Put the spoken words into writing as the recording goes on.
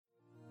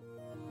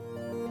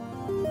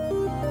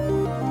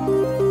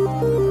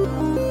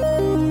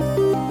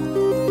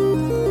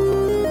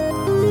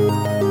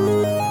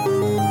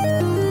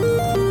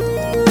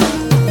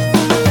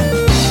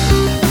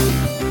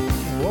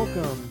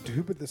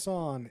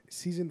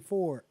Season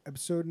 4,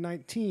 Episode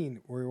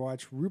 19, where we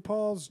watch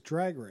RuPaul's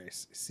Drag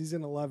Race,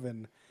 Season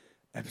 11,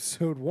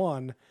 Episode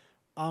 1.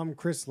 I'm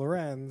Chris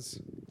Lorenz.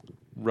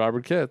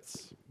 Robert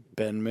Kitts.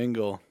 Ben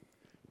Mingle.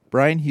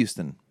 Brian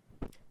Houston.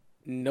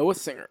 Noah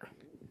Singer.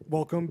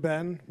 Welcome,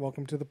 Ben.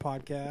 Welcome to the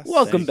podcast.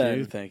 Welcome, Thank Ben.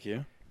 you. Thank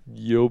you.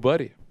 Yo,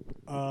 buddy.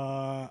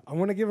 I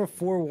want to give a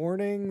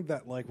forewarning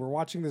that we're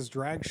watching this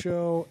drag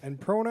show and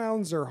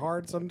pronouns are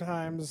hard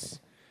sometimes.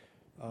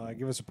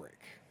 Give us a break.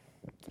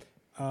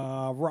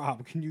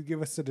 Rob, can you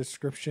give us a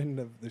description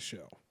of the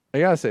show? I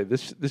gotta say,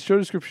 this show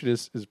description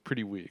is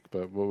pretty weak,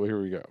 but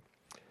here we go.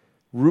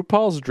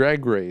 RuPaul's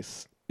Drag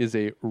Race is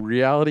a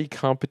reality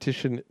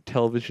competition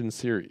television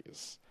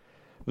series.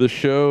 The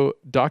show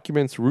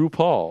documents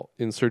RuPaul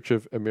in search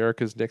of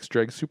America's next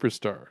drag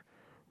superstar.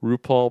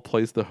 RuPaul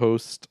plays the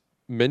host,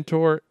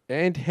 mentor,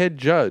 and head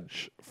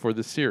judge for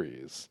the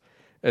series,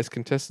 as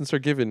contestants are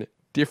given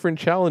different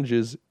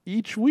challenges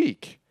each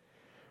week.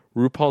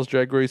 RuPaul's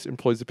Drag Race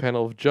employs a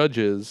panel of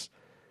judges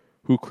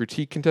who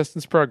critique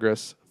contestants'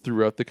 progress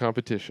throughout the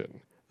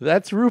competition.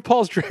 That's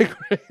RuPaul's Drag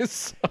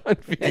Race on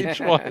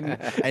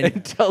VH1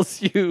 and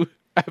tells you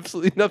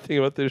absolutely nothing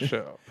about this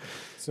show.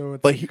 So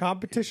it's But a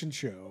competition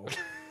show.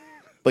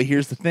 But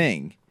here's the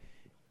thing.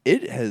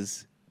 It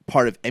has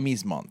part of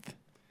Emmys month.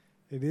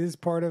 It is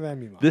part of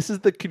Emmy Month. This is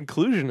the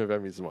conclusion of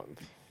Emmys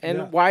month. And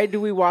Yeah. why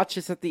do we watch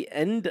this at the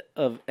end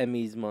of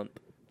Emmys month?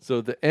 So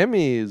the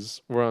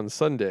Emmys were on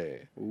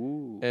Sunday,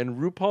 and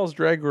RuPaul's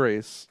Drag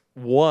Race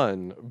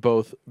won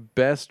both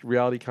Best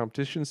Reality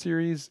Competition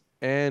Series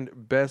and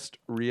Best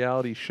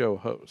Reality Show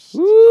Host.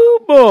 Woo,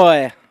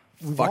 boy.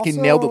 Fucking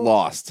nailed it,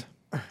 Lost.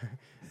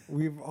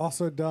 We've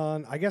also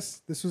done, I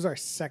guess this was our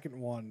second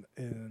one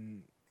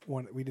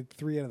we did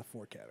 3 out of the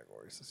 4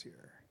 categories this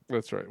year.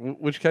 That's right.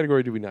 Which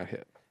category did we not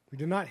hit? We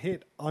did not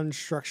hit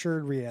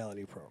unstructured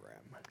reality program.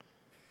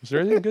 Is there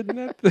anything good in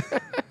that?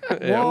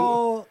 Yeah.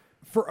 Well,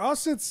 for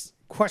us, it's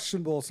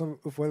questionable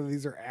of whether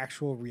these are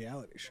actual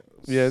reality shows.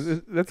 Yeah,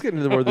 that's getting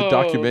into more the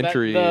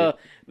documentary. The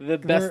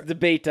best They're-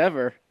 debate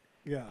ever.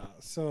 Yeah.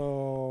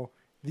 So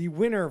the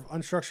winner of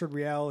unstructured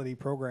reality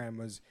program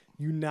was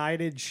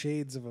United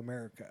Shades of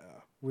America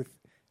with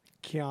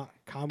Kamau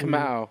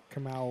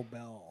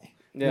Bell,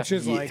 Yeah. which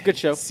is Yeah. like It's a good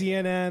show.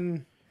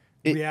 CNN.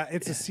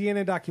 It's a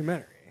CNN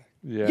documentary.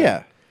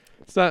 Yeah.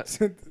 It's not.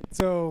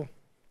 So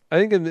I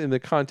think in the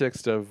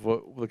context of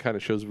what the kind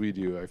of shows we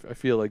do, I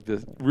feel like the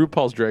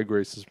RuPaul's Drag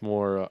Race is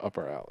more up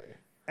our alley.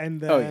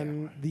 and Oh,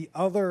 then the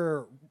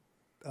other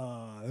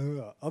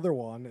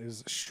one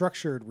is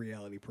structured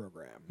reality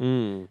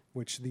program,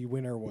 which the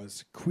winner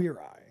was Queer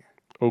Eye.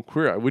 Oh,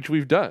 Queer Eye, which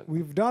we've done.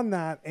 We've done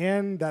that,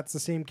 and that's the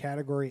same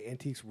category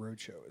Antiques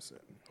Roadshow is in.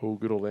 Oh,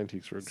 good old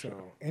Antiques Roadshow.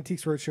 So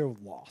Antiques Roadshow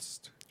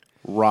lost.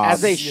 Rob. As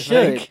they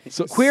should.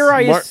 So Queer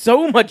Eye smart- is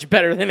so much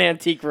better than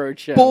Antique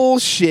Roadshow.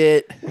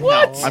 Bullshit.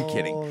 What? I'm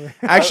kidding.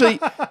 Actually,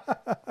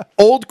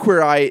 old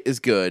Queer Eye is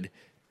good.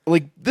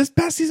 Like, this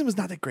past season was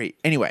not that great.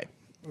 Anyway.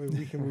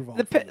 We can move on.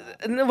 The from pe-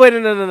 that. no, wait,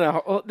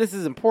 no. Oh, this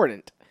is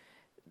important.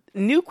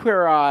 New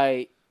Queer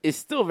Eye is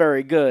still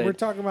very good. We're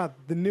talking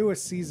about the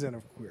newest season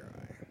of Queer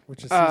Eye,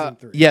 which is season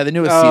 3. Yeah, the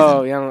newest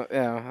Oh, season.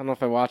 yeah, I don't know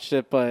if I watched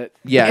it, but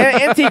Yeah.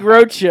 Antique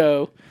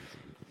Roadshow,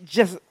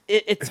 just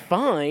it's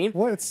fine.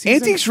 What? It's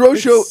season, Antiques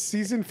Roadshow- it's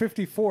season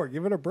 54.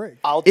 Give it a break.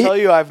 I'll tell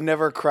you, I've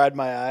never cried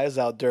my eyes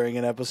out during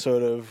an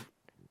episode of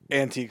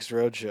Antiques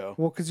Roadshow.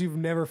 Well, because you've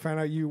never found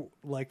out you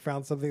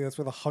found something that's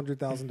worth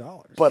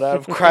 $100,000. But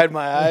I've cried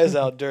my eyes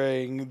out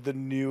during the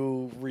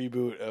new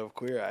reboot of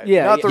Queer Eye.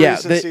 Yeah, Not the yeah,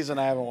 recent the- season.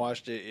 I haven't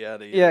watched it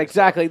yet. Yeah,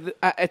 exactly.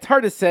 It's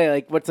hard to say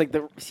like what's like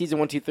the season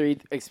 1, 2, 3,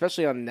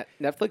 especially on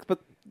Netflix, but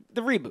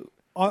the reboot.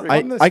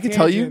 on this I can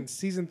tell you- tangent,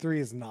 season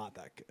 3 is not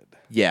that good.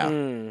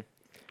 Yeah.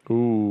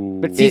 Ooh.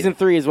 But season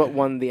 3 is what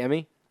won the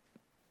Emmy.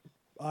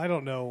 I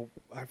don't know.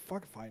 I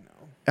fuck if I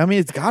know. I mean,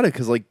 it's got it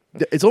because, like,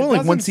 it's only It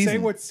like one doesn't say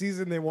season. what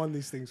season they won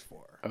these things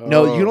for.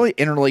 No, you can only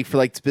enter, like, for,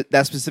 like,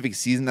 that specific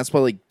season. That's why,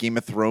 like, Game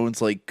of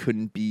Thrones, like,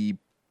 couldn't be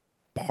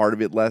part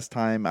of it last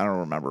time. I don't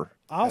remember.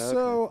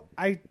 Also,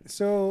 Game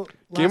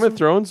last of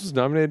Thrones was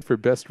nominated for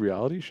Best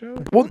Reality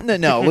Show? Well,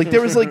 no. Like,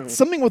 there was, like,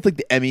 something with, like,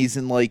 the Emmys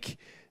and, like,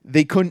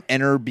 they couldn't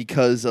enter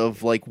because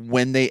of, like,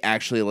 when they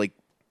actually, like,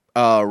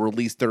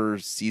 released their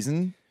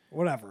season.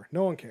 Whatever.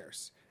 No one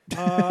cares.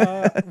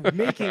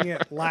 Making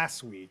it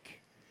last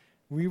week.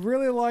 We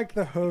really liked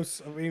the hosts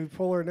of Amy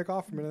Poehler and Nick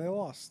Offerman, and they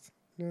lost.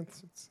 It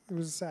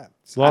was sad.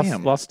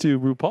 Damn. Lost to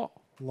RuPaul.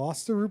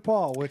 Lost to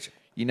RuPaul, which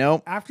You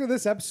know, after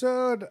this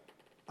episode,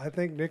 I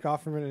think Nick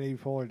Offerman and Amy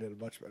Poehler did a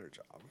much better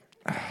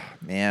job.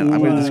 man, I'm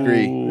going to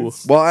disagree.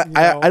 It's- Well, you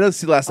know, I don't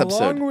see last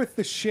episode. Along with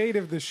the shade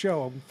of the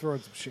show, I'm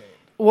throwing some shade.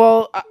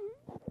 Well,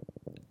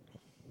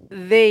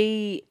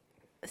 they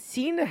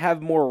seem to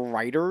have more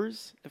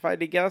writers, if I had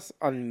to guess,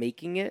 on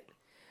making it.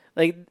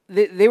 Like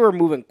they were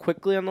moving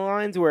quickly on the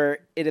lines where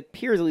it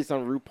appears, at least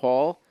on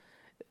RuPaul,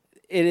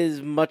 it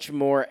is much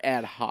more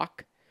ad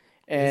hoc.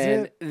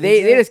 And it?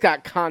 they just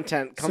got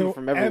content coming So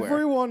from everywhere.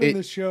 everyone in It-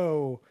 the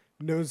show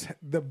knows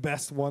the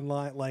best one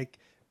line,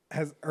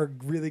 are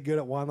really good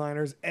at one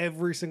liners.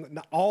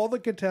 All the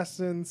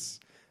contestants,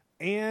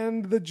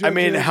 and the judges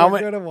mean, how are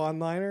many- good at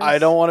one-liners. I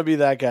don't want to be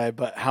that guy,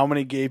 but how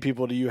many gay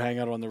people do you hang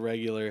out on the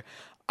regular?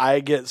 I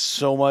get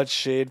so much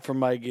shade from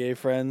my gay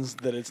friends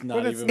that it's not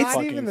But it's even not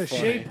fucking even the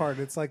funny. shade part.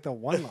 It's like the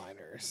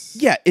one-liners.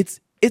 Yeah, it's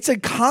a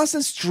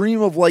constant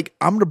stream of like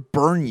I'm gonna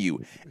burn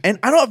you, and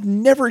I've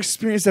never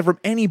experienced that from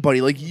anybody.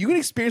 Like you can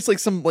experience like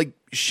some like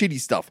shitty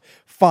stuff,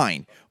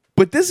 fine,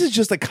 but this is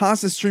just a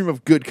constant stream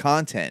of good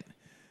content.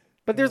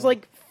 But there's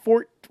like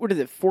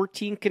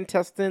 14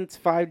 contestants,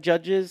 5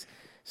 judges.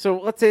 So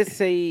let's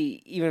say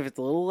even if it's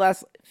a little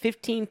less,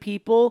 15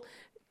 people.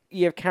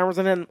 You have cameras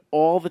on them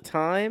all the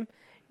time.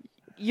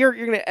 You're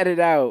gonna edit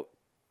out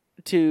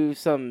to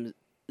some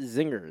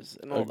zingers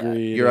and all that.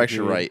 Agreed. You're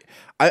actually right.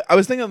 I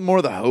was thinking more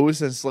of the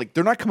hosts, and it's like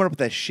they're not coming up with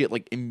that shit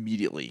like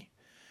immediately.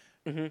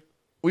 Mm-hmm.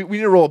 We need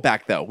to roll it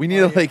back though. We need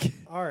to like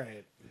All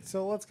right.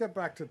 So let's get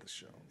back to the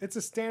show. It's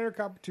a standard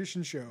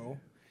competition show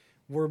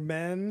where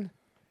men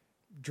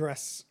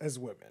dress as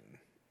women.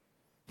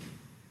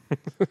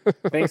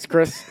 Thanks,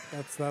 Chris.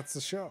 That's the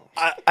show.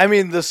 I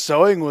mean, the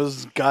sewing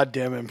was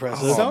goddamn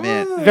impressive. Oh, Some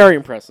man. of the- Very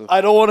impressive.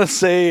 I don't want to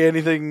say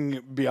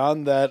anything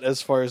beyond that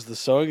as far as the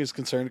sewing is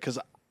concerned because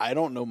I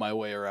don't know my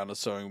way around a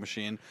sewing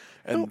machine,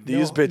 and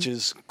these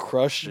bitches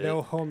crushed it.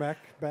 no home ec,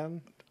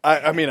 Ben.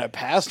 I mean, I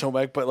passed home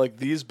ec, but like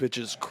these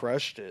bitches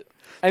crushed it.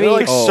 I They're mean-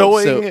 like Oh,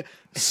 sewing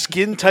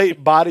skin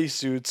tight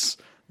bodysuits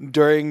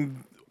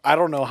during. I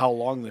don't know how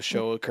long the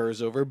show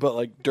occurs over, but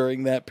like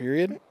during that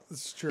period,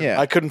 It's true. Yeah.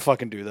 I couldn't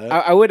fucking do that.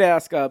 I would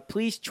ask,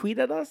 please tweet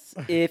at us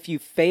if you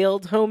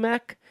failed home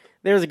ec.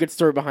 There's a good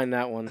story behind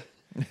that one.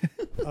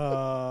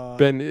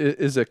 Ben,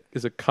 is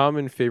a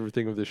common favorite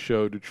thing of the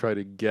show to try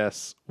to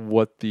guess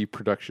what the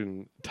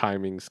production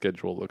timing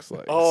schedule looks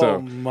like. oh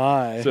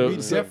my! So,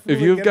 We so definitely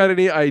if you've get- got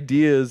any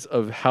ideas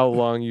of how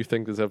long you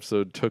think this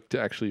episode took to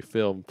actually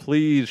film,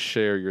 please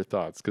share your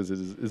thoughts because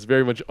it's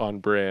very much on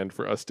brand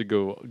for us to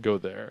go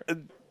there.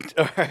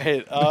 All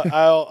right,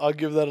 I'll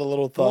give that a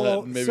little thought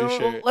Well, and maybe so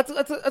share it.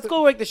 Let's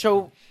go like the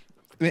show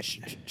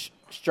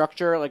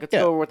structure. Like let's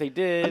Yeah. go over what they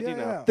did. Yeah, you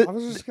know. yeah. I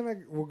was just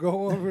we'll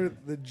go over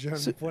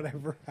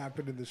whatever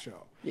happened in the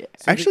show. Yeah.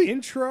 So Actually- the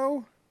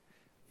intro,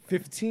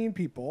 15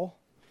 people,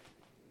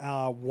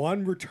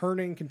 one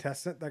returning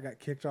contestant that got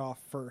kicked off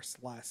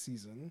first last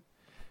season.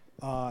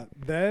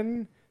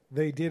 Then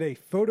they did a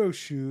photo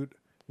shoot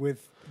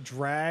with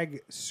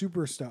drag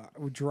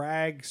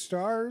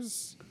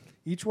stars.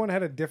 Each one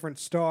had a different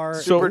star.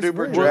 Super It was duper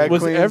really- drag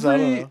was queens, I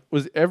don't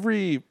know.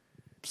 every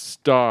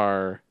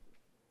star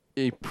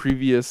a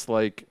previous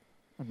like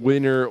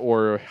winner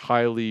or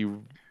highly They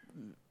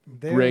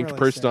didn't ranked really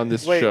person say. on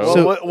this Wait, show?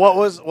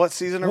 So- what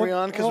season are we Well,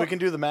 on? Because well, we can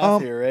do the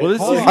math here, right? well,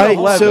 this Hold is on. season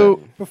 11. so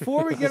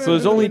Before we get So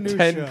there's into only the 10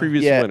 minutia,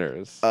 previous Yeah.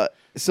 winners. so let's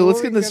Before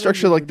get we in the get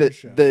structure into like the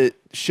minutia. the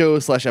show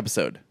 /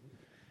 episode.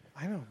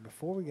 I know.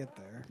 Before we get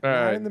there, All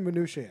not right. in the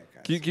minutiae yet,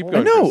 guys. Keep Hold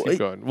going. on. know, Chris, keep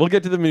going. We'll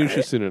get to the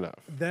minutia soon enough.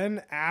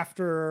 Then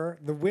after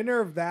the winner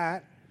of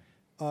that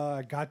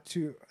got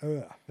to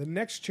the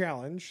next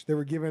challenge, they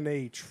were given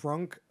a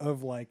trunk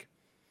of like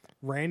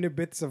random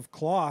bits of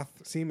cloth,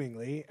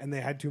 seemingly, and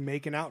they had to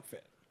make an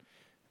outfit.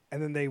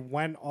 And then they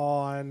went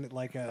on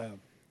like a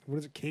what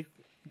is it? Cake?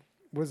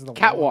 What is it?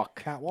 Catwalk.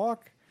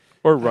 Catwalk.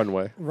 Or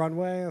runway.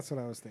 Runway. That's what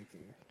I was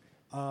thinking.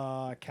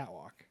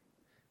 Catwalk.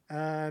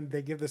 And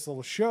they give this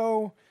little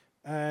show,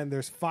 and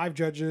there's 5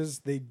 judges.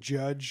 They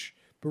judge,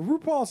 but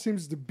RuPaul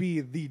seems to be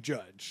the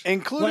judge.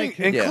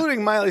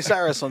 including Miley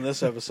Cyrus on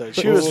this episode.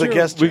 She Well, was the sure.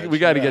 guest judge. We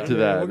got to Yeah. get to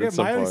that We'll at get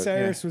some Miley point.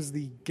 Cyrus was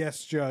the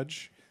guest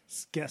judge,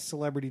 guest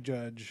celebrity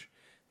judge,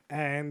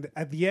 and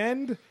at the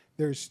end,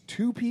 there's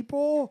 2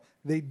 people.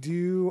 They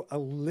do a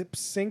lip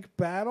sync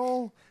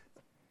battle,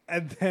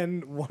 and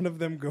then one of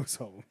them goes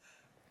home.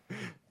 I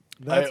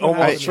That's what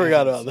almost happens.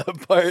 forgot about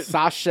that part.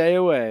 Sashay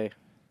away.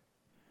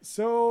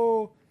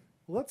 So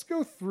let's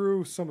go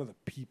through some of the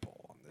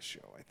people on the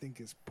show. I think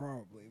is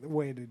probably the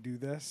way to do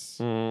this.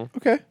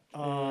 Okay.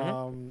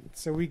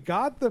 So we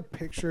got the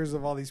pictures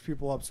of all these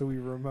people up, so we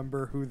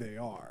remember who they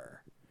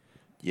are.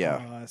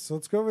 Yeah. So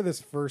let's go over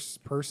this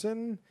first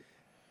person,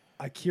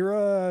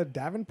 Akira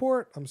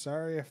Davenport. I'm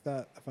sorry if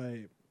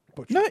I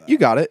butchered No, that. you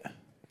got it.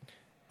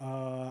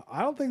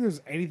 I don't think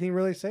there's anything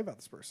really to say about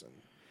this person.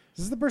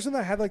 This is the person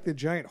that had like the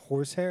giant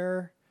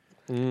horsehair.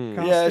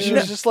 Yeah, she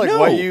was costume. just like, No.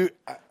 "Why you?"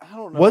 I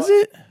don't know. Was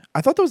it?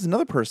 I thought there was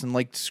another person.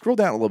 Like, scroll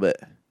down a little bit.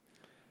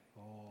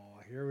 Oh,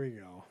 here we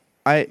go.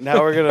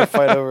 Now we're gonna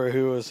fight over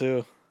who was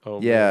who.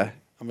 Oh, Yeah. man.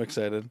 I'm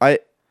excited. I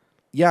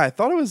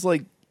thought it was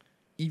like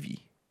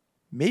Evie.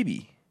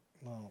 Maybe.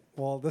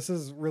 Well, this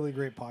is really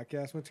great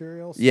podcast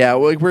material. so- Yeah,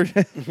 well, like we're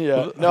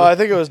Yeah, no, I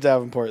think it was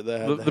Davenport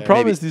that had The hair.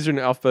 problem Maybe. is these are in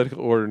alphabetical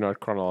order, not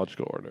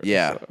chronological order.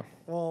 Yeah. So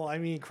Well, I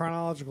mean,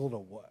 chronological to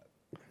what?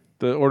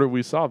 the order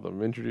we saw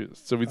them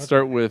introduced. So we'd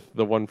start with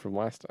the one from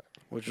last time.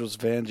 which was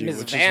Vanjie, Miss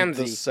which is the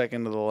Vamsey.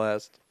 second to the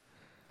last.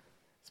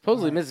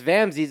 Supposedly, Miss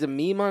Vamsey's a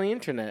meme on the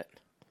internet.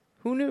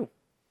 Who knew?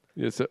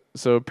 Yeah,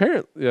 so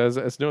apparently,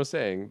 as Noah's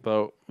saying,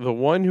 the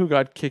one who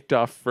got kicked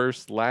off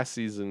first last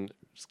season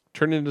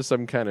turned into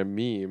some kind of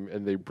meme,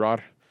 and they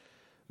brought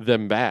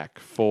them back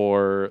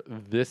for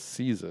this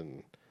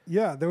season.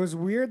 Yeah, there was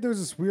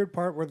this weird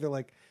part where they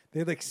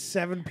had like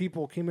 7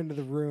 people came into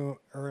the room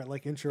or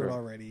like introed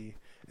already,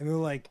 and they're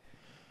like,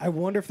 I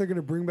wonder if they're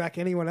gonna bring back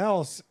anyone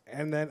else.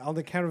 And then on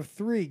the count of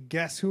 3,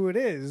 guess who it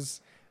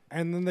is?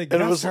 And then they And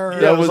guess her.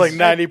 it was like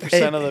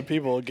 90% of the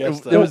people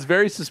guessed that. It was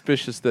very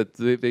suspicious that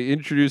they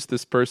introduced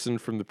this person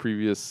from the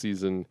previous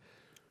season,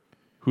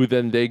 who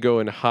then they go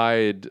and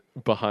hide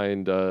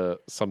behind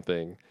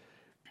something,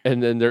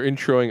 and then they're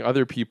introing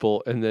other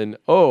people, and then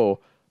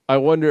I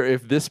wonder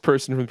if this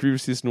person from the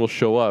previous season will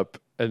show up,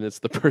 and it's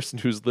the person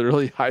who's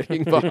literally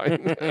hiding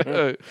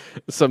behind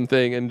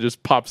something and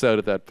just pops out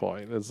at that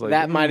point. It's like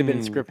That might have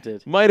been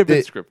scripted. Might have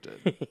been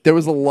scripted. There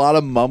was a lot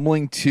of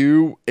mumbling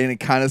too, and it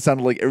kind of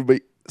sounded like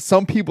everybody.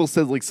 Some people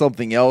said like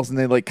something else, and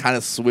they like kind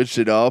of switched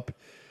it up.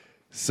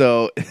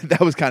 So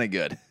that was kind of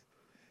good.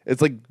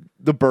 It's like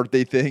the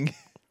birthday thing.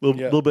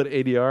 Little bit of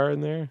ADR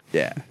in there.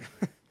 Yeah.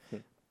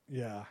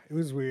 Yeah, it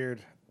was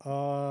weird. Who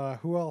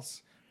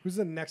else? Who's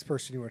the next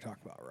person you want to talk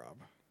about, Rob?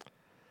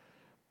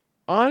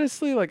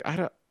 Honestly, like I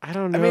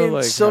don't know. I mean,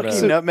 like Silky how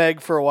to-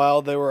 Nutmeg for a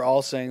while, they were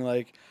all saying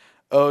like,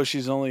 "Oh,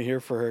 she's only here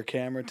for her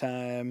camera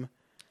time,"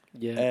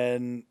 Yeah.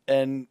 and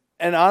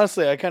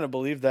honestly, I kind of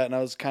believed that, and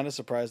I was kind of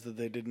surprised that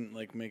they didn't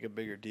like make a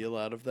bigger deal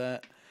out of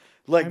that.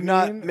 Like, I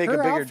not mean, make a her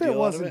bigger outfit deal out of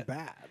wasn't it.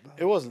 bad.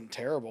 It wasn't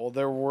terrible.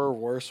 There were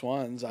worse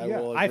ones. I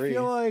will agree. I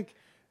feel like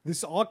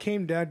this all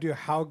came down to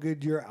how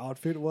good your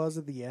outfit was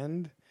at the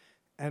end,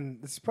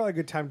 and this is probably a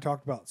good time to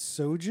talk about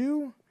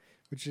Soju,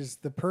 which is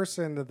the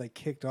person that they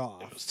kicked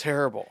off. it was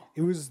terrible.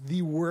 It was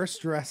the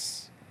worst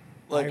dress.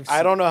 Like, I've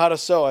I don't seen. know how to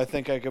sew. I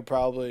think I could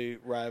probably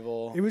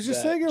rival. It was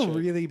just that like a chick.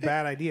 really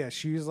bad idea.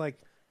 She was like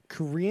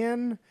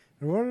Korean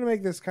and wanted to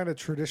make this kind of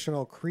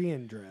traditional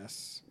Korean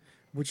dress,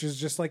 which is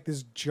just like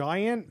this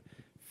giant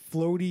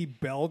floaty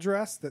bell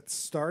dress that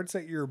starts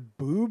at your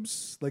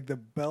boobs. Like the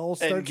bell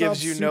starts and gives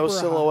up you no super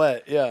high.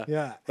 silhouette. Yeah,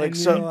 Yeah, Like and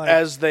so, you're like-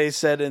 as they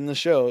said in the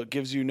show, it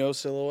gives you no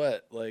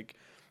silhouette. Like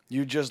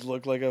you just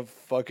look like a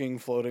fucking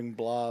floating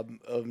blob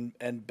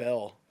and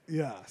bell.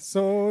 Yeah.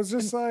 So it was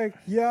just like,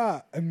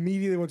 yeah,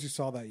 immediately once you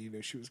saw that, you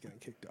knew she was getting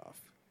kicked off.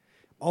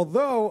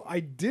 Although I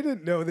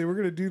didn't know they were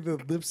going to do the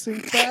lip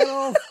sync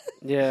battle.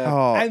 Yeah.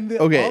 Oh, And the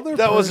okay. other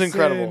That was person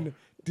incredible.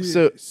 Did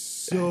So-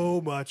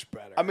 so much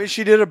better. I mean,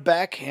 she did a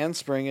back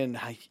handspring in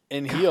heels.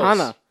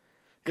 Kahana.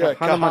 Yeah,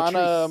 Kahana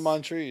Kahana Montrese.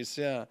 Montrese.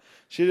 Yeah,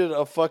 she did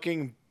a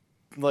fucking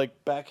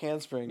like back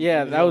handspring.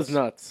 Yeah, in that was heels.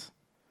 nuts.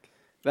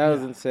 That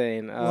was Yeah.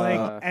 insane.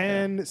 like,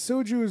 and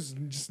Soju is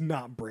just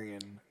not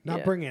bringing Yeah.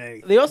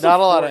 anything. they also Not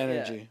a lot of yeah.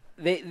 energy.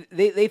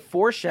 They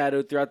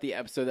foreshadowed throughout the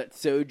episode that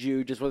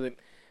Soju just wasn't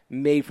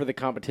made for the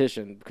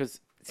competition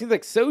because it seems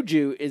like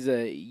Soju is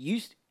a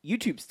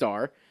YouTube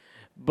star,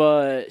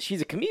 but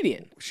she's a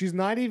comedian. She's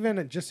not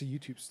even just a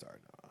YouTube star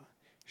now.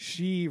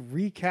 She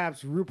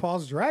recaps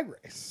RuPaul's Drag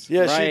Race.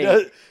 Yeah, she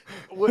Right.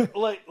 does.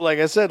 Like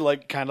I said,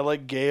 like kind of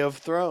like Game of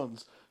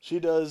Thrones. She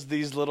does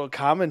these little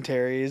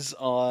commentaries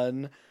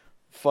on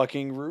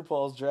fucking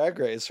RuPaul's Drag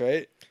Race,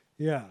 right?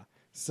 Yeah.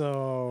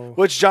 So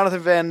Which Jonathan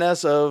Van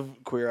Ness of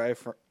Queer Eye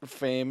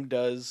fame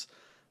does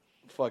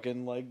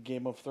fucking like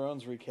Game of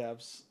Thrones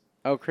recaps.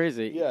 Oh,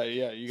 crazy! Yeah,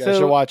 you guys So-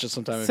 should watch it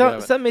sometime if you So,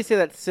 haven't. some may say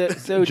that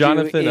Soju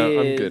Jonathan, I'm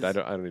is, good. I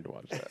don't need to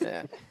watch that.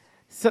 Yeah.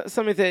 So,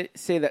 some may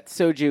say that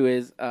Soju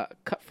is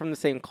cut from the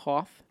same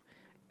cloth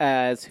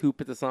as Who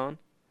Put This On.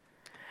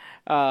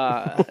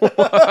 but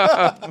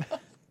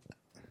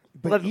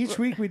let- each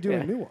week we do yeah.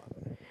 a new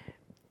one.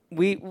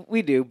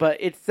 We do, but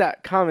it's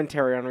that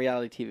commentary on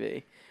reality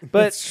TV. But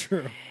That's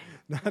true.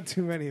 Not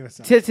too many of us.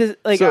 to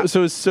like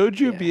So is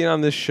Soju yeah. being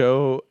on this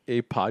show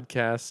a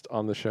podcast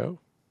on the show?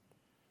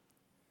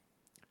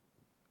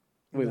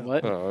 wait,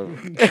 what? Oh,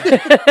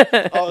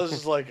 I was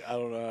just like, I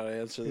don't know how to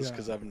answer this Yeah.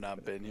 because I've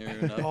not been here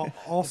enough.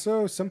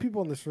 Also, some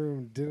people in this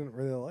room didn't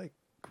really like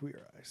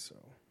Queer Eye. So,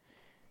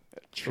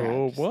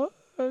 oh what?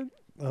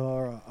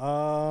 all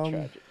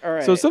right. All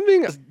right. So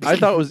something I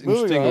thought was Moving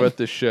interesting on. about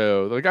this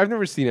show, like I've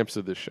never seen an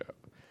episode of this show,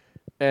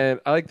 and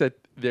I like that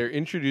they're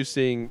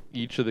introducing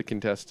each of the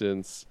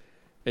contestants,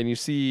 and you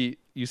see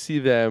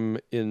them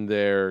in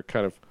their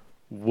kind of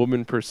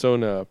woman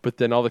persona, but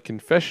then all the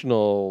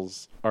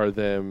confessionals are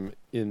them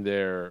in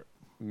their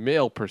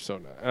male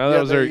persona. And I thought Yeah,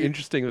 that was very they-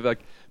 interesting. That,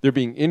 like they're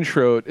being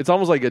introed. It's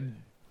almost like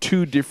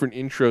two different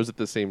intros at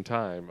the same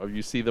time. Of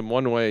you see them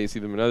one way, you see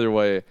them another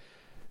way.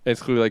 And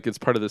it's clearly like it's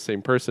part of the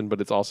same person,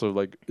 but it's also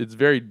like it's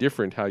very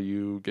different how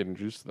you get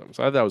introduced to them.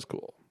 So I thought that was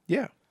cool.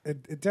 Yeah.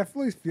 It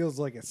definitely feels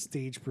like a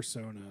stage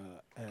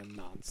persona and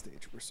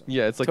non-stage persona.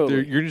 Yeah, it's like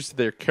Totally. you're just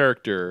their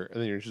character, and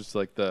then you're just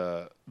like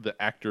the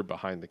actor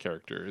behind the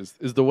character. Is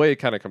the way it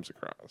kind of comes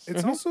across.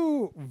 It's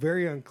also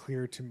very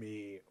unclear to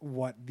me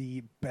what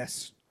the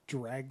best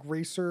drag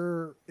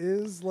racer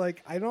is.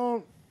 Like, I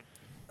don't.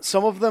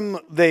 Some of them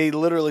they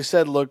literally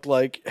said looked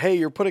like, "Hey,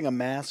 you're putting a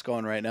mask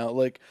on right now."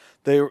 Like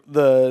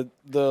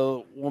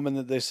the woman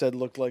that they said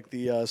looked like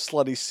the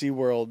slutty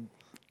SeaWorld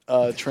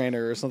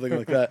trainer or something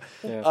like that.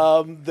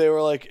 Yeah. They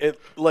were like, "It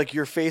like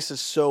your face is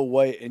so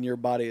white and your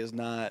body is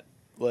not."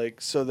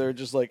 Like, so they're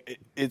just like,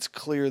 it's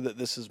clear that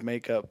this is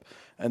makeup,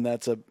 and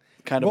that's a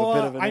kind of a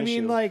bit of an I issue.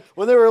 mean, like,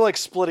 when they were like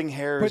splitting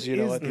hairs, but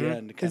is, at the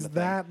end. Kind is of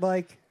that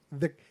like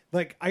the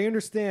like? I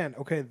understand.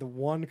 Okay, the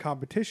one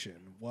competition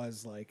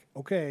was like,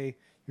 okay,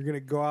 you're gonna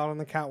go out on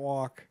the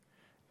catwalk,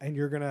 and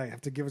you're gonna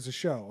have to give us a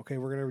show. Okay,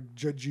 we're gonna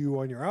judge you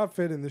on your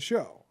outfit in the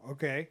show.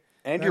 Okay,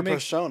 and that your makes-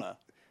 persona.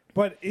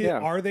 But Yeah.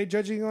 are they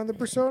judging on the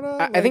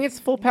persona? I think it's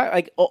full pack.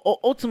 Like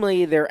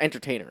ultimately, they're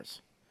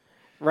entertainers,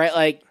 right?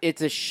 Like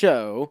it's a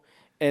show,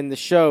 and the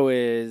show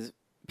is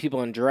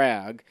people in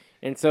drag,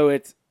 and so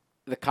it's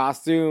the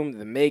costume,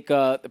 the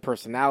makeup, the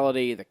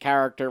personality, the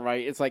character,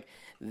 right? It's like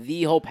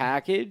the whole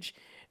package,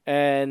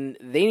 and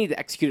they need to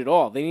execute it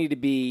all. They need to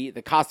be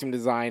the costume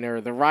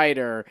designer, the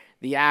writer,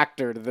 the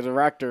actor, the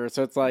director.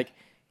 So it's like,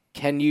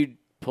 can you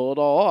pull it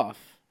all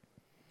off?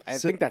 I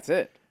think that's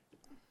it.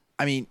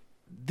 I mean,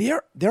 they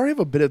already have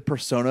a bit of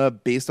persona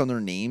based on their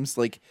names.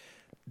 Like,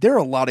 there are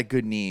a lot of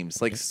good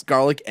names, like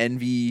Scarlet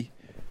Envy,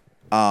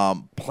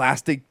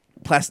 Plastic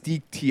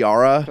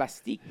Tiara.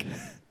 Plastique.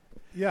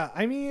 Yeah,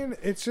 I mean,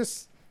 it's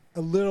just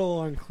a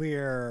little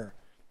unclear,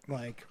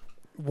 like,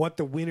 what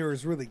the winner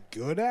is really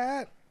good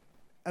at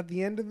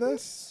the end of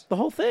this. The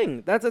whole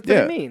thing. That's what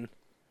Yeah. I mean.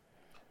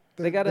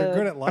 They They're gotta-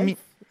 good at life. mean,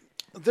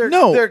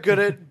 They're good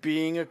at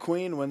being a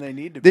queen when they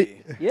need to They,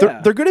 be.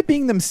 Yeah. they're good at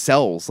being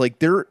themselves. Like,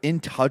 they're in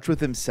touch with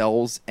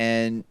themselves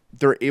and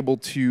they're able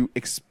to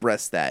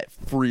express that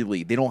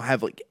freely. They don't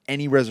have like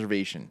any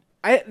reservation.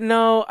 I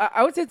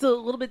would say it's a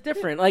little bit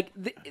different. Like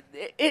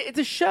it's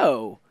a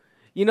show,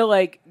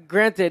 Like,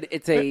 granted,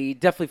 it's a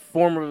definitely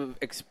form of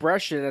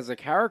expression as a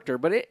character,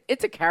 but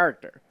it's a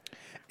character.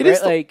 It right?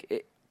 is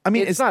like. I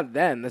mean, it's not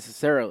them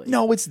necessarily.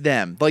 No, it's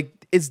them.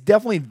 Like, it's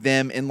definitely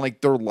them and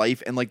like their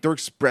life, and like they're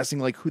expressing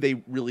like who they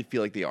really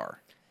feel like they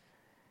are.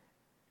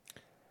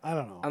 I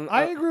don't know. I'm-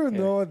 I agree with yeah.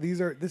 Noah.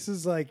 This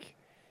is like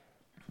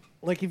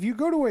if you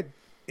go to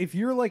if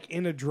you're like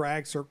in a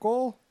drag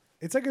circle,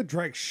 it's like a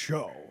drag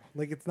show.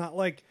 Like, it's not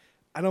like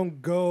I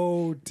don't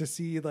go to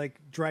see like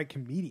drag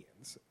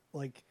comedians.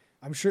 Like,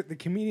 I'm sure the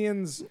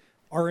comedians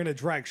are in a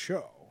drag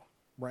show,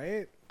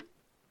 right?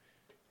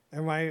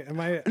 Am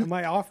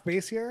I off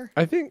base here?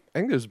 I think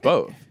there's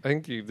both. I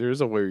think there's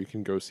a way you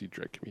can go see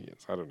drag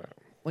comedians. I don't know.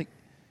 Like,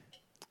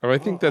 I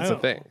think that's I a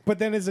don't thing. know. But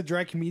then is a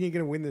drag comedian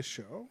going to win this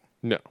show?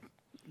 No.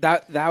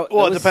 That Well,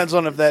 it was depends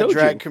on if that Soju.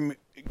 drag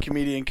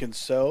comedian can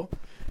sew,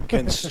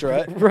 can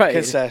strut, Right.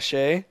 can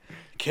sachet,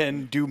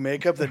 can do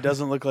makeup that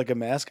doesn't look like a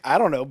mask. I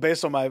don't know.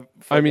 Based on my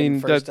I mean,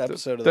 first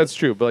episode of that's this.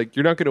 true. But like,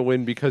 you're not going to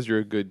win because you're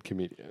a good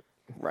comedian.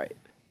 right.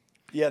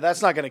 Yeah,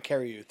 that's not going to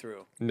carry you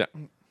through. No.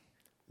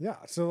 Yeah,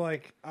 so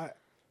like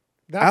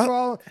that's I'll-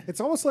 all.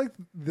 It's almost like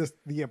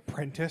the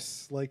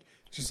Apprentice. Like,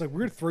 just like, we're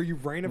gonna throw you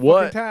random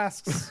What? fucking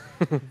tasks.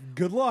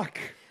 Good luck.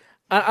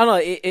 I don't know.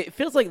 It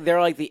feels like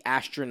they're like the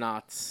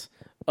astronauts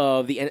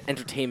of the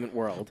entertainment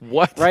world.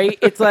 What? Right?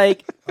 It's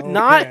like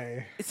not.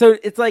 Okay. So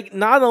it's like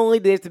not only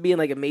do they have to be in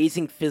like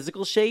amazing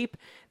physical shape,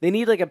 they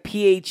need like a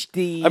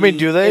PhD. I mean,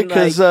 do they? in,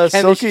 Because like,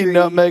 Silky chemistry.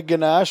 Nutmeg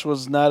Ganache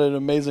was not an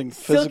amazing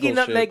physical Silky shape.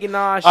 Nutmeg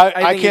Ganache. I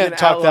think is can't an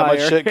talk that much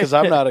outlier. shit because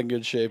I'm not in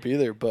good shape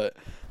either. But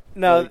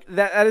No, Like-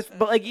 that is,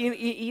 but like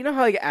you know how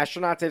like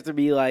astronauts have to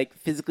be like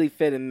physically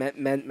fit and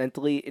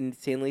mentally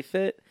insanely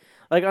fit.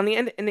 Like on the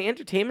in the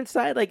entertainment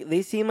side, like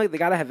they seem like they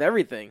gotta have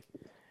everything,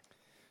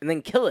 and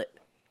then kill it.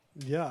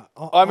 Yeah.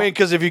 I mean,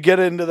 because if you get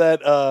into that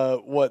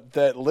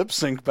that lip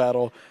sync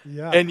battle,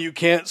 Yeah. and you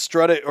can't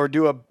strut it or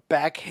do a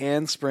back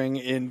handspring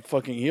in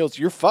fucking heels,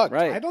 you're fucked.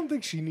 Right. I don't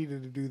think she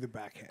needed to do the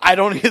backhand. I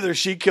don't either.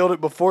 She killed it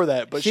before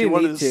that, but She she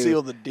wanted need to to.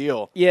 seal the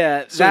deal.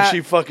 Yeah, So that,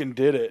 she fucking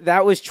did it.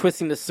 that was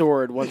twisting the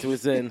sword once it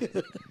was in.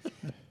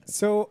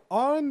 So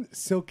on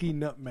Silky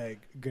Nutmeg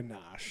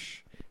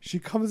Ganache, she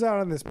comes out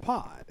on this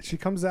pod. She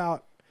comes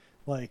out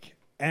like,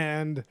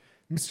 and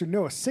Mr.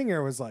 Noah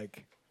Singer was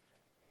like,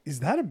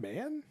 "Is that a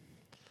man?"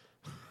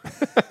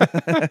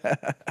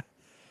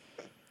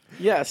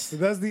 Yes. So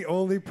that's the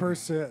only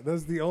person.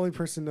 That's the only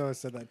person Noah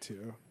said that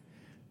to.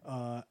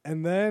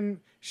 And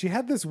then she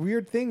had this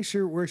weird thing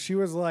where she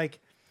was like,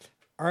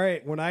 "All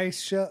right, when I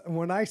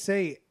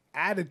say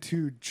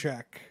attitude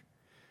check,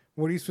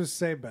 what are you supposed to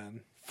say,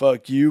 Ben?"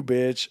 Fuck you,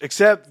 bitch.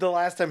 Except the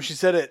last time she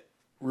said it,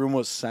 room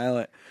was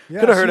silent.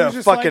 Yeah, Could have she heard a was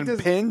just like fucking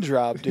this- pin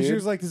drop, dude. She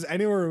was like, "Does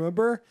anyone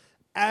remember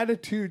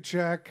attitude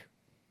check?"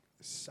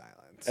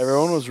 Silence.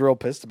 Everyone was real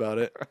pissed about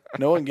it.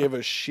 No one gave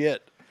a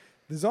shit.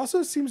 There's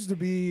also seems to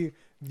be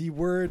the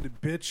word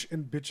bitch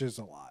and bitches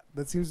a lot.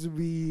 That seems to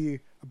be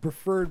a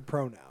preferred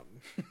pronoun.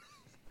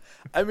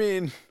 I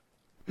mean,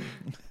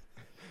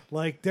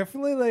 Like,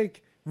 definitely,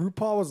 like,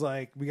 RuPaul was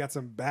like, "We got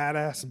some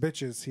badass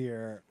bitches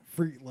here."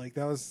 Like,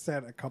 that was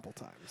said a couple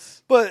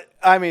times. but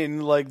I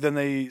mean, like then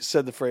they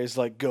said the phrase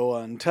like "go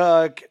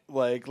untuck."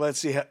 Like, let's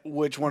see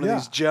which one Yeah. of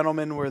these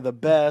gentlemen were the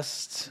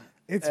best.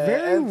 It's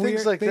very and weird.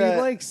 things like they that.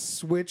 like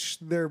switch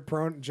their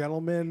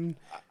gentlemen.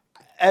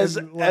 as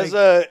and,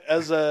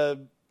 as a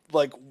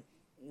like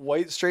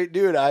white straight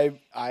dude, I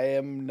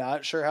am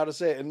not sure how to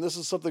say it. And this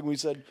is something we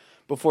said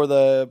before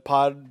the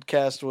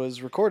podcast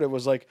was recorded.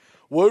 Was like,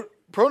 what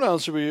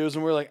pronouns should we use?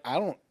 And we're like, I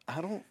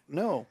don't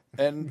know.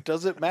 And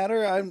does it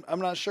matter? I'm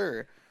not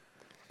sure.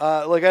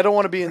 Like, I don't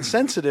want to be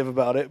insensitive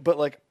about it, but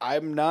like,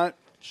 I'm not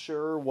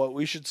sure what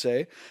we should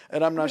say,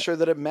 and I'm not sure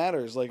that it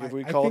matters. Like, if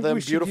we I call think them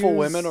we should beautiful use-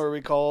 women, or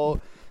we call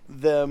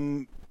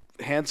them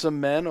handsome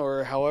men,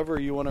 or however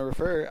you want to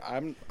refer,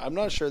 I'm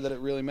not sure that it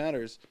really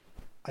matters.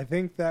 I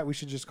think that we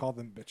should just call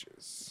them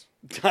bitches.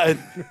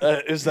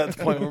 Is that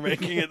the point we're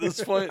making at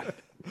this point?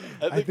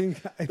 I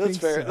think that's think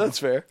fair. so. That's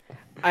fair.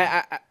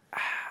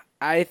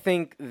 I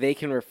think they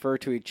can refer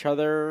to each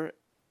other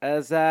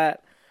as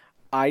that.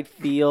 I'd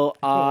feel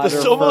odd.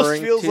 This almost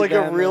referring feels to like a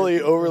them really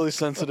as- overly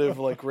sensitive,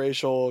 like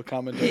racial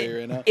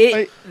commentary right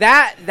now.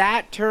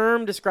 That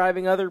term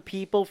describing other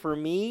people for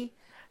me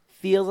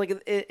feels like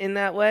in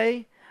that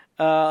way.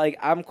 Like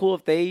I'm cool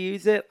if they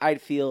use it.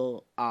 I'd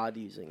feel odd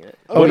using it.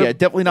 Oh yeah,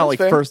 definitely not That's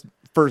like fair.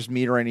 first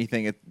meet or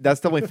anything. That's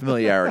definitely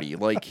familiarity.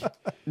 Like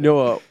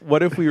Noah,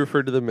 what if we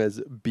refer to them as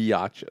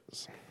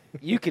biatches?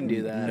 You can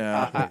do that.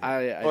 No.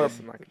 I Or guess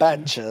I'm not gonna-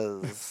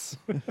 batches.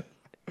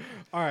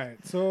 All right,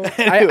 so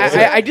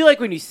I do like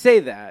when you say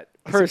that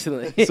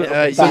personally. So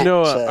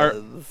Noah,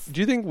 Batches. do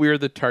you think we're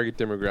the target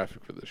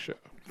demographic for this show?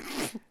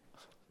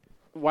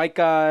 White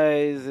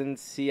guys in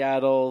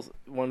Seattle,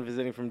 one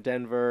visiting from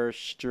Denver,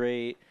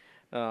 straight,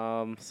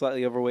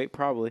 slightly overweight,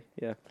 probably.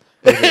 Yeah.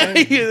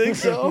 You think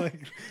so?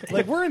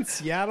 like we're in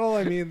Seattle.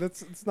 I mean,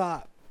 it's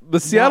not The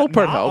Seattle not,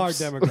 part not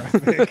helps. Our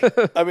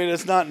demographic. I mean,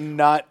 it's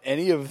not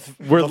any of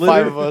We're the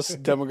five of literally- us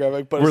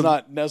demographic, but we're- it's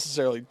not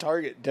necessarily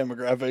target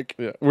demographic.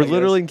 Yeah, we're I guess.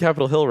 literally in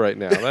Capitol Hill right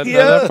now. That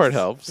Yes. part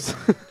helps.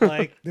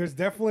 Like, there's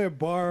definitely a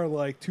bar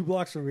like 2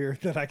 blocks from here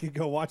that I could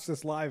go watch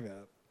this live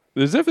at.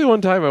 There's definitely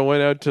one time I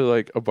went out to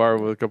like a bar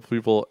with a couple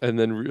people and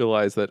then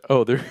realized that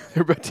they're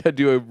about to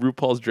do a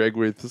RuPaul's Drag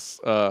Race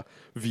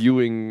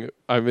viewing.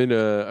 I'm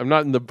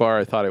not in the bar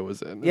I thought I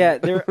was in. Yeah,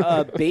 they're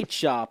a bait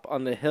shop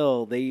on the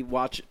hill. They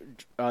watch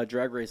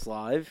Drag Race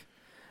live.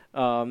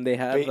 They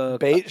have a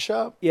Bait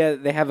shop? Yeah,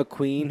 they have a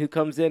queen who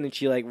comes in and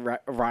she like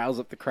riles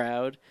up the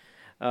crowd.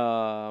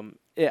 Yeah,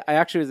 I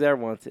actually was there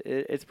once.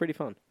 It's pretty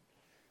fun.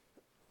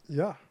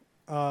 Yeah.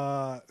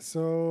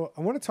 So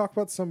I want to talk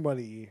about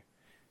somebody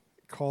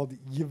called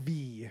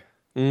Yvi,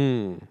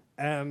 Mm.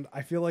 and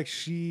I feel like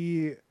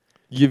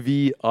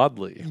Yvi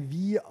Oddly.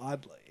 Yvi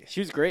Oddly. She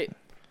was great.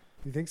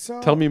 You think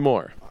so? Tell me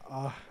more.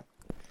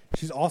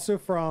 She's also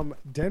from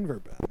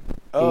Denver,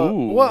 Ben.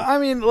 Ooh. Well, I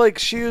mean, like,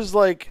 she was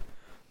like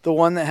the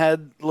one that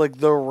had like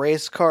the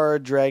race car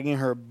dragging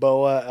her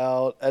boa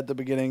out at the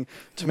beginning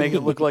to make it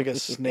look like a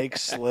snake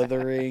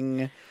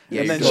slithering.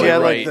 Yeah, and then you're she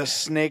had right. like the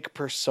snake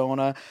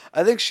persona.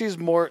 I think she's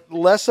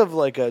less of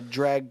like a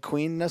drag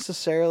queen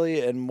necessarily,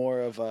 and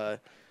more of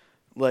a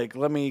like,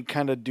 let me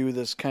kind of do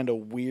this kind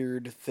of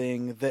weird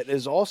thing that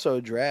is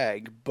also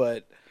drag,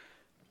 but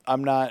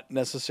I'm not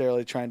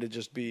necessarily trying to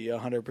just be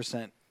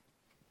 100%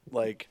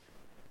 like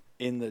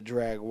in the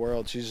drag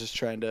world. She's just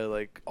trying to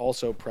like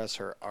also press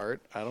her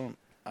art. I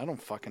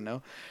don't fucking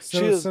know.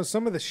 So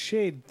some of the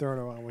shade thrown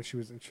around when she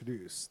was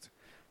introduced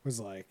was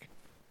like,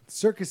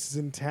 circus is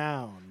in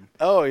town.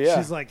 Oh yeah.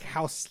 She's like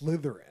House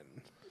Slytherin.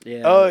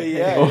 Yeah. Oh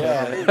yeah,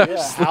 yeah.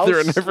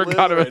 Slytherin, I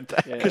forgot about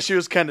that. because she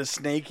was kind of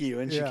snaky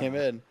when she Yeah. came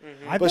in.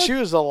 I But thought- she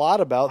was a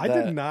lot about I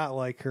that. did not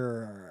like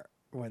her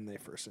when they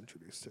first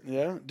introduced her.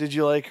 Yeah. Did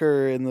you like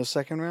her in the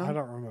second round? I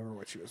don't remember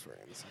what she was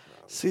wearing in the second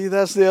round. See,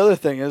 that's the other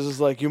thing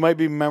is like you might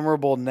be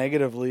memorable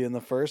negatively in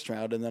the first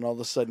round, and then all of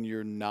a sudden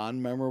you're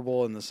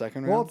non-memorable in the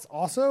second Well, round. it's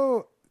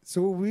also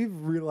so what we've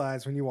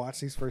realized when you watch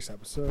these first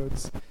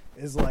episodes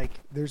is like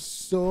there's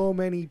so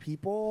many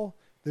people.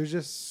 There's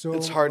just so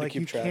It's hard to like,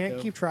 keep you track can't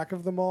of. keep track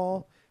of them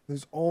all.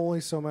 There's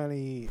only so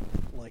many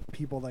like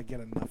people that get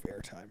enough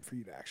airtime for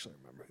you to actually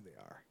remember who they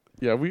are.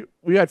 Yeah,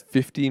 we had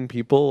 15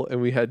 people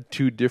and we had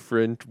 2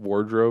 different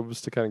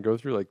wardrobes to kind of go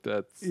through. Like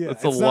that's a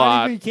it's not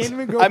lot. Even, you can't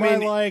even go I by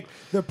mean- like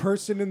the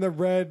person in the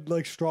red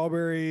like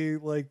strawberry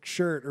like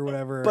shirt or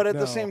whatever. But at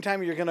No. the same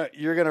time, you're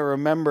gonna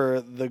remember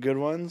the good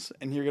ones,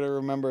 and you're gonna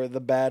remember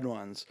the bad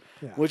ones,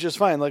 Yeah. which is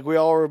fine. Like we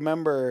all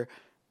remember,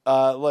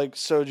 like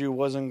Soju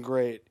wasn't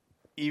great.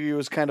 Evie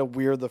was kind of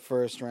weird the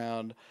first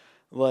round.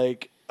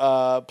 Like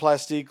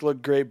Plastique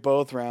looked great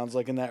both rounds,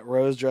 like in that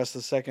rose dress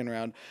the second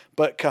round.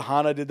 But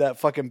Kahana did that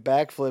fucking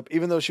backflip,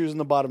 even though she was in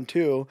the bottom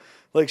 2.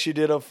 Like she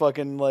did a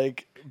fucking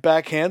like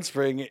back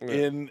handspring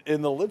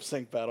in the lip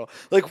sync battle.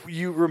 Like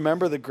you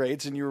remember the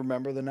greats and you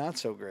remember the not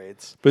so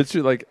greats. But it's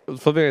true, like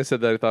something I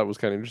said that I thought was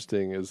kind of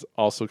interesting is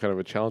also kind of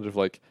a challenge of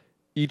like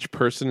each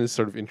person is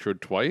sort of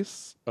introed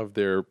twice of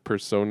their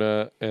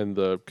persona and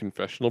the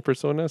confessional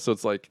persona. So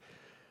it's like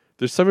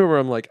there's something where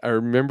I'm like, I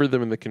remember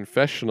them in the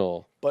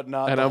confessional, But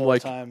not and the I'm whole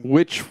like, time.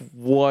 which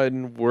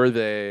one were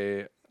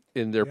they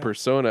in their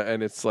persona?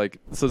 And it's like,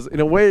 so in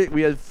a way,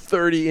 we had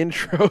 30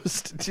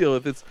 intros to deal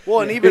with. It's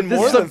Well, and even this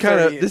more is some than kind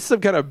 30. of this is some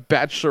kind of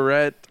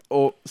bachelorette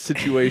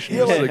situation.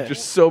 Yeah, It's like- like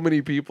just so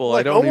many people, I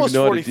Like don't even almost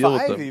know how to deal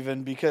with 45 them.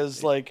 even,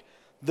 because like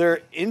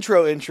their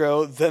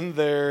intro, then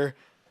their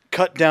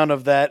cut down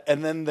of that,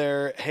 and then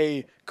their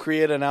hey,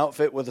 create an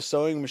outfit with a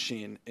sewing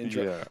machine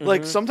intro. Yeah.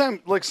 Like sometimes,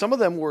 like some of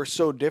them were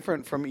so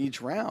different from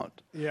each round.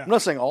 Yeah. I'm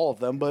not saying all of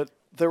them, but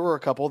there were a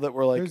couple that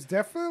were like, There's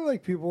definitely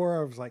like people where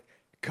I was like,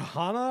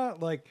 Kahana,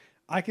 like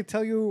I could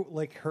tell you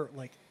like her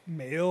like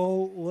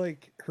male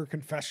like her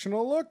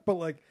confessional look, but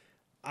like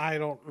I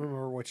don't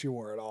remember what she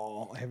wore at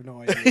all. I have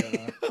no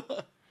idea.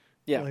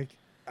 Yeah, Like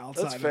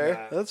outside That's of fair.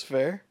 that. That's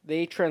fair.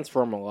 they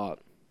transform a lot.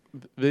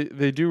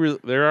 They do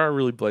they are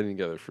really blending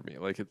together for me.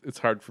 Like it's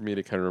hard for me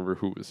to kind of remember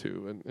who was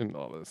who and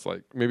all this.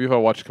 Like maybe if I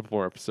watch a couple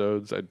more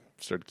episodes, I'd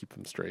start to keep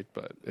them straight.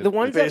 But The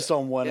ones Based that,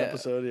 on one yeah.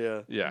 episode,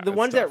 yeah. yeah, the it's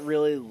ones tough. that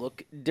really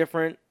look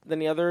different than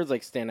the others,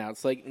 like stand out.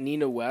 So like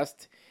Nina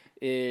West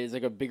is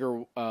like a bigger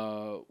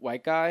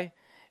white guy,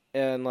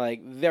 and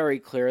like very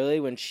clearly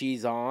when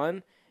she's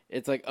on,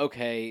 it's like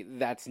okay,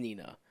 that's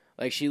Nina.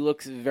 Like she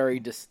looks very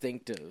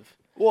distinctive.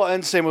 Well,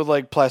 and same with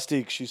like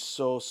Plastique. She's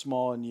so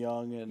small and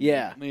young, and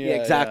Yeah,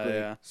 exactly.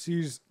 yeah.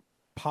 She's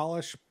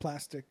polished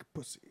plastic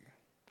pussy,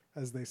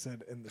 as they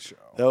said in the show.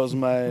 That was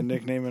my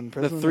nickname in The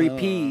prison. three I don't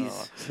know.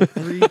 P's. The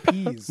 3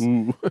 P's.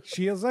 Ooh.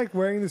 She was like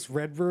wearing this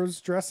red rose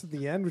dress at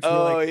the end, which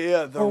Oh you're like,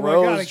 yeah, the oh my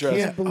God, I rose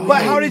dress. can't believe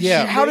But how did she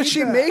how did made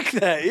she that. make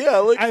that? Yeah,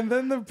 like And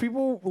then the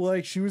people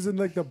like she was in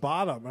like the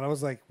bottom, and I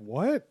was like,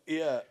 what?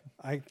 yeah.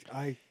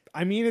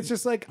 I mean, it's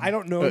just like I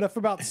don't know enough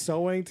about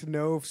sewing to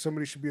know if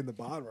somebody should be in the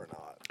bottom or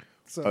not.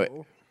 So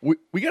Okay.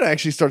 We gotta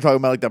actually start talking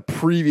about like the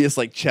previous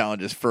like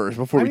challenges first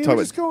before I we mean, talk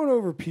we're about. just going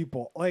over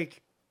people.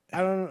 Like I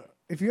don't know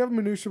if you have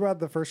minutia about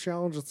the first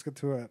challenge. Let's get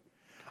to it.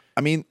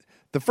 I mean,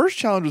 the first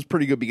challenge was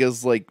pretty good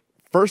because, like,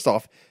 first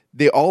off,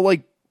 they all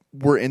like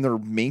were in their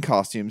main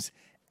costumes,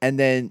 and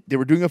then they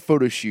were doing a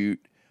photo shoot.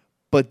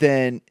 But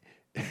then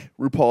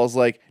RuPaul's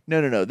like,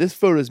 no, this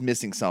photo's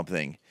missing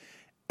something,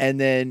 and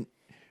then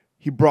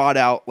he brought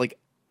out like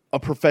a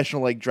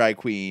professional like drag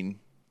queen,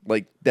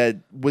 like that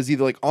was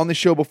either like on the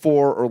show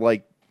before or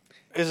like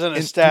Is an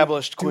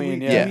established Do we, queen.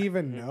 do Yeah. we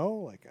even know?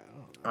 Like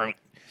I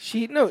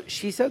don't know.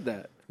 She said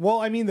that. Well,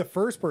 I mean, the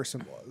first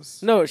person was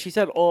No, she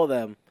said all of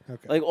them.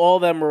 Okay. Like all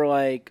of them were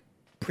like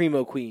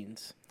primo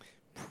queens.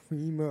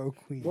 primo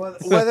queen.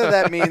 Whether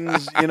that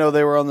means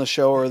they were on the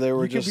show or they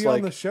were you could just be like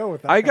on the show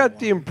with that. I kind got of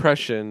the line.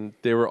 impression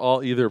they were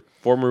all either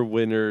former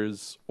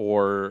winners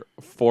or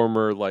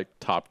former like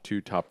top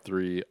 2, top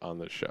 3 on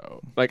the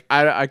show. Like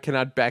I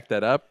cannot back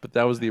that up, but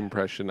that was the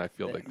impression I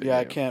feel like. They yeah,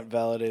 I gave. can't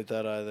validate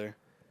that either.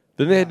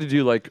 Then they had to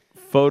do like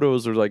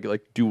photos or like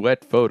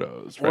duet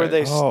photos, right?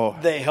 Or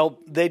Oh.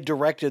 they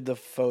directed the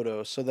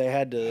photo, so they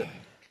had to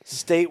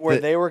state where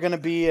they were going to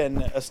be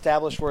and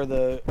establish where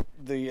the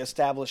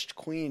established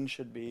queen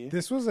should be.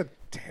 This was a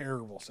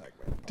terrible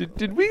segment.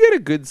 Did we get a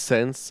good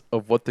sense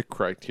of what the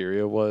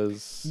criteria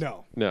was?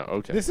 No. No.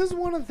 Okay. This is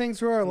one of the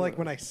things where, like,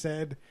 when I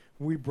said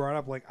we brought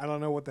up, like, I don't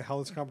know what the hell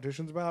this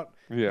competition's about.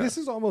 Yeah. This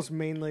is almost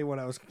mainly what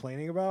I was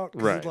complaining about.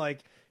 'Cause Right. it's like,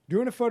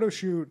 doing a photo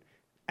shoot,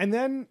 and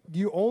then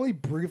you only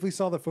briefly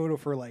saw the photo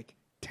for, like,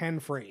 10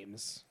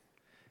 frames.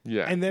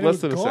 yeah. And then less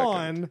it than was a second.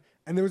 gone,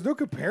 and there was no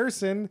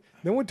comparison.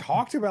 No one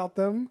talked about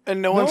them.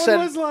 And no one said-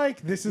 was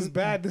like, this is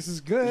bad, this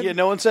is good. Yeah,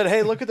 no one said,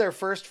 "Hey, look at their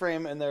first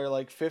frame and their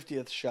like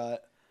 50th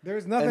shot,"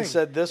 There's nothing. and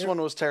said this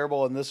one was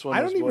terrible and this one.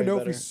 I was don't way even know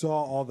better. if we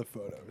saw all the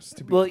photos,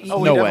 to be Well, honest. you, Oh,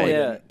 we No definitely way.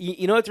 yeah. didn't.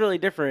 You know what's really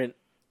different?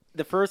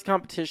 The first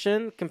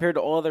competition compared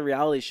to all other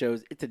reality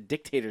shows, it's a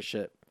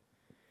dictatorship.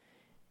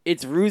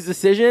 It's Rue's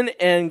decision,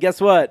 and guess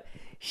what?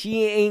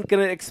 She ain't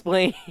gonna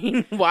explain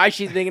why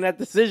she's making that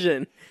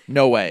decision.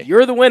 no way.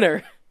 You're the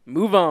winner.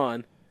 Move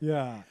on.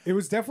 Yeah, it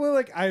was definitely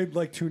like I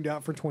like tuned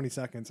out for 20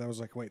 seconds. I was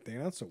like, "Wait, they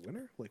announced a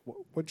winner? Like,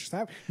 what just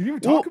happened? You didn't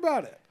even talk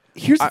about it.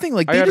 Here's the thing,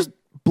 like I they gotta- just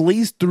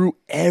blazed through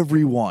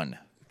everyone.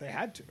 They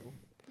had to."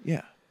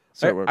 Yeah. I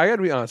So got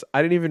to be honest.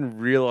 I didn't even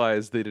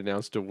realize they'd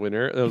announced a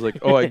winner. And I was like,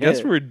 oh, I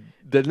guess we're.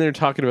 Then they're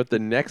talking about the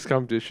next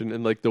competition,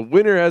 and like the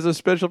winner has a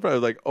special prize. I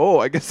was like, oh,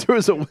 I guess there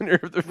was a winner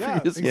of the Yeah,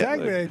 previous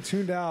exactly. one. I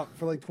tuned out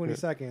for like 20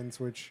 seconds,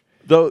 which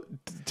Though,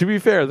 to be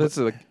fair, that's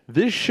like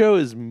this show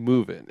is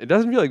moving. It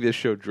doesn't feel like this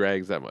show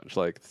drags that much.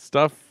 Like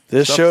stuff.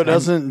 This stuff's show happening.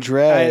 doesn't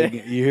drag.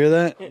 You hear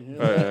that?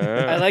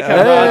 I like how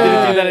Ron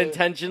didn't do that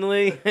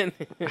intentionally.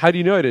 How do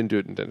you know I didn't do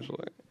it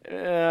intentionally?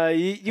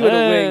 You would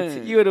have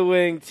winked. You would have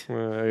winked.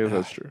 I guess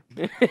that's true.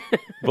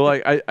 But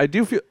like, I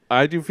do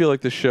feel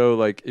like the show,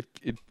 like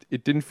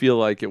it didn't feel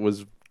like it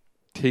was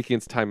taking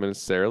its time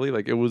necessarily.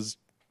 Like it was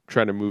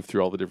trying to move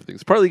through all the different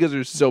things. Partly because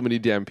there's so many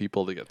damn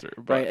people to get through.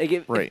 But Right. Like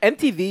if Right.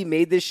 MTV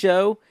made this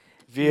show,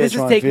 this is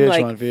VH1, taking VH1,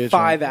 like VH1.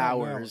 5 no,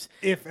 hours.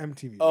 if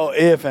MTV. Oh,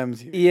 if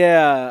MTV.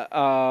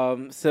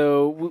 Yeah.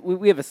 So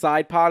we have a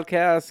side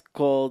podcast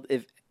called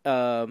if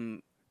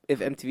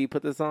MTV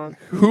put this on.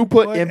 who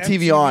put Put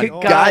MTV MTV on?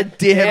 on. God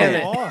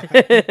damn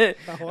it.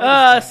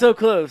 Ah, so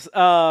close.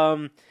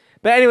 But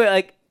anyway,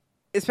 like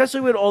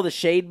especially with all the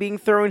shade being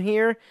thrown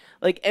here,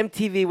 like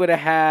MTV would have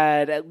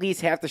had at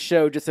least half the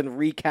show just in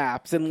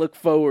recaps and look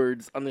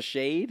forwards on the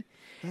shade.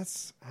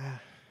 That's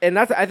And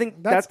I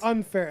think that's that's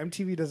unfair.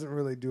 MTV doesn't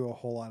really do a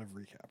whole lot of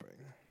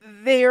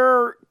recapping.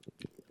 they're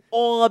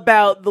all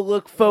about the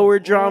look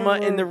forward drama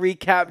and the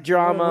recap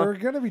drama. We're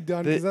gonna be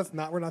done because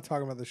we're not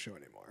talking about this show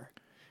anymore.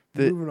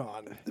 The- Moving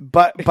on.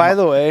 But by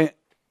the way,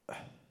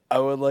 I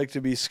would like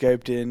to be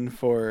Skyped in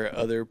for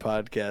other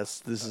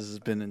podcasts. This has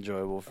been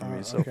enjoyable for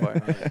me so okay.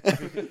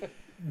 far.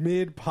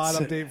 mid pod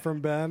update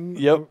from Ben.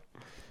 Yep.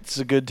 It's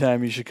a good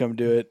time. You should come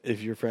do it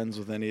if you're friends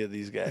with any of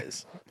these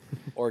guys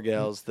or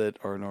gals that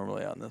are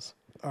normally on this.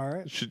 All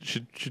right.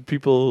 Should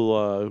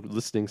people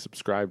listening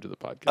subscribe to the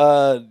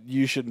podcast?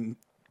 You shouldn't.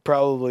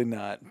 Probably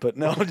not. But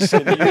no, I'm just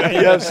kidding.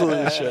 You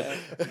absolutely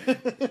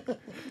should.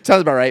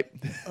 Sounds about right.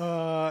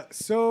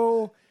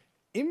 So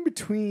in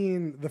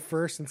between the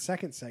first and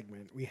second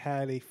segment, we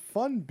had a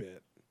fun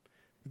bit.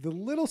 The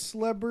little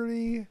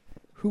celebrity.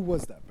 Who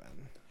was that, Ben?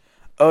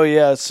 Oh,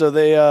 yeah. So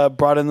they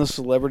brought in the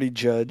celebrity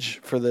judge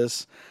for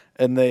this,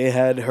 and they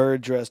had her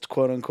dressed,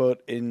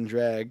 quote-unquote, in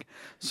drag.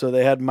 So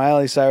they had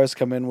Miley Cyrus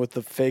come in with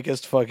the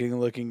fakest fucking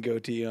looking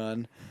goatee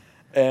on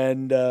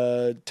and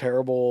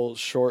terrible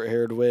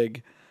short-haired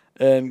wig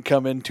and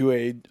come into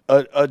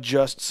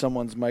adjust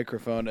someone's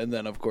microphone. And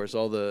then, of course,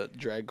 all the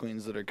drag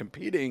queens that are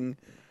competing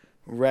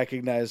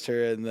recognized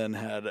her and then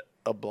had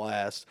a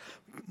blast.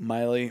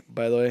 Miley,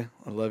 by the way,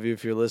 I love you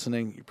if you're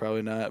listening. You're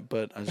probably not,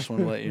 but I just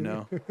want to let you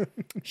know.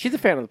 She's a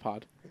fan of the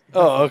pod.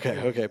 Oh,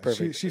 okay,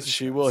 perfect. She's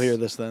She will hear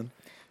this then.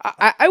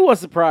 I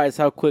was surprised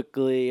how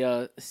quickly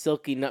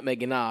Silky Nutmeg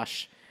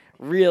Ganache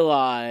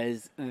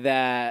realized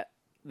that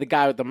the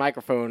guy with the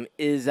microphone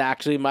is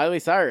actually Miley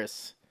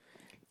Cyrus.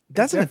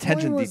 That's an Definitely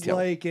attention was detail.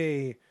 like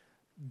a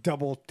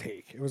double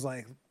take. It was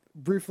like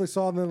briefly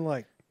saw and then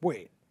like,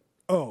 wait,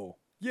 oh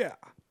yeah,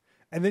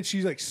 and then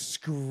she like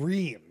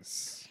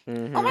screams, oh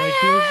my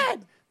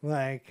god,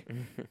 like,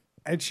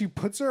 and she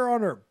puts her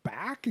on her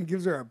back and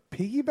gives her a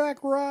piggyback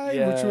ride,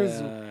 which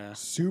Yeah. was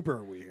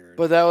super weird.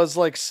 But that was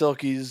like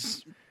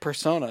Silky's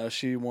persona.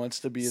 She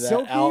wants to be that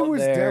Silky out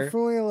was there.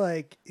 definitely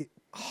like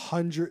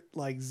 100,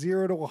 like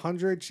 0 to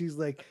 100. She's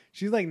like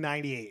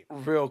 98.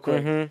 Real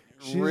quick.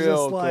 She's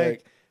Real just like,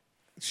 quick.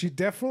 she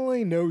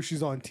definitely knows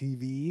she's on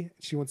TV.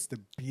 She wants to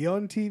be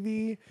on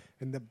TV.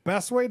 And the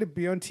best way to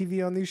be on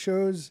TV on these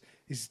shows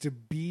is to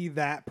be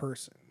that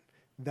person.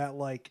 That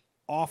like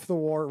off the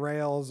wall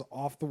rails,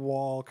 off the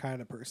wall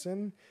kind of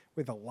person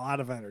with a lot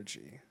of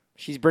energy.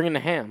 She's bringing the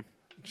ham.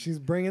 She's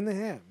bringing the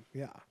ham.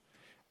 Yeah.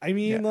 I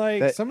mean, Yeah, like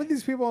that- some of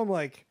these people I'm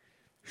like,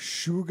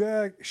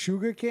 Sugar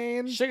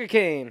cane?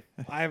 Sugarcane.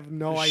 I have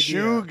no idea.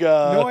 Sugar.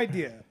 No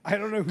idea. I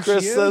don't know who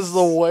Chris she is. says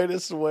the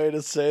whitest way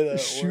to say that word.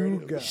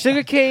 Sugar.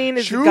 Sugarcane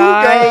is the Sugar.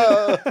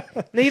 guy.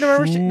 No, you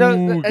don't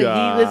remember?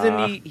 No,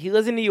 Sugar. he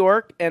lives in New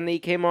York, and he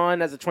came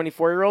on as a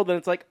 24-year-old, and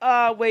it's like,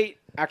 wait,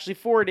 actually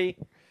 40.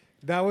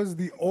 That was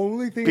the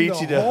only thing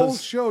Beachy the whole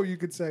does. show you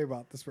could say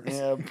about this person.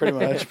 Yeah, pretty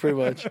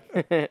much.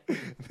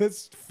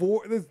 This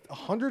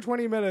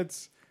 120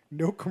 minutes,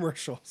 no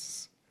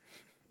commercials.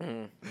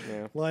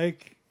 Yeah.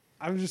 Like,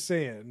 I'm just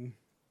saying,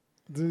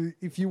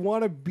 if you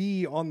want to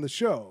be on the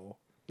show,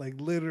 like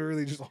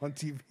literally just on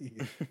TV,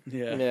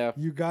 Yeah. Yeah.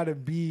 you gotta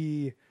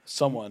be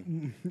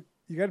Someone.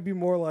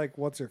 more like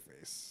what's her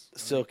face,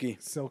 Silky.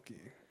 Silky.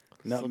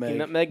 Nutmeg.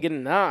 Nutmeg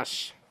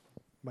Ganache.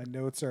 My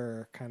notes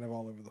are kind of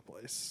all over the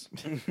place.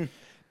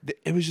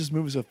 It was just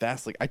moving so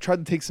fast. Like I tried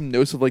to take some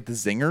notes of like the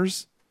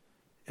zingers.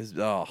 Is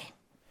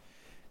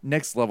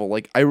next level.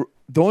 Like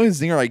the only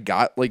zinger I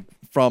got like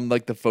from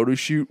like the photo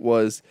shoot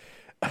was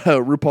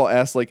RuPaul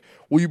asked like,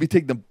 "Will you be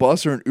taking the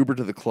bus or an Uber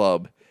to the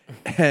club?"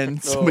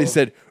 And somebody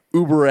said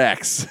Uber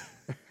X.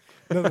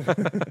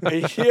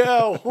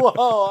 Yeah,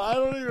 whoa. I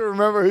don't even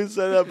remember who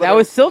said that. But That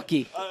was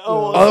Silky.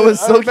 oh, it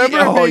was I Silky? remember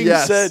it Oh, being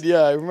yes. said.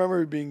 Yeah, I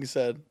remember it being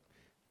said.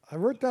 I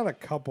wrote down a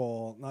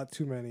couple, not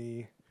too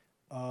many.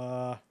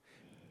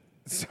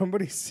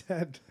 Somebody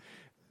said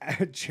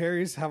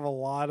cherries have a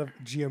lot of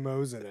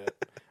GMOs in it.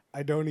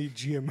 I don't eat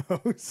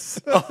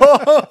GMOs.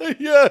 Oh,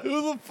 yeah,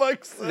 who the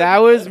fuck said That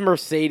was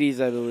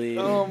Mercedes, I believe.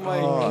 Oh my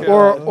god.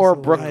 or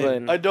that's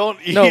Brooklyn. I don't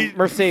eat No,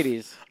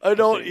 Mercedes. I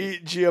don't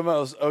eat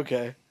GMOs.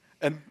 Okay.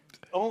 And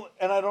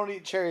I don't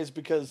eat cherries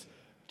because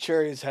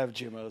cherries have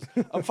GMOs.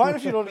 I'm fine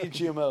if you don't eat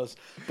GMOs.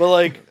 But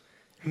like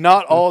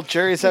not all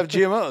cherries have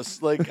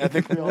GMOs. Like I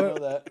think we all know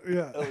that.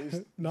 Yeah. At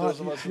least Not- those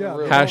of us in yeah. the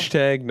room.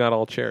 Hashtag not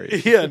all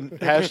cherries. Yeah,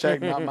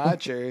 hashtag not my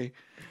cherry.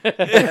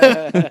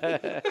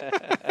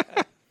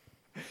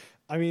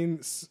 I mean,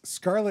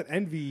 Scarlet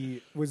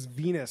Envy was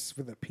Venus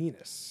with a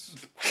penis.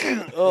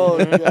 Oh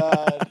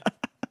god.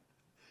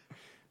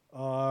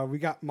 We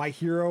got My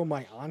Hero,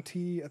 My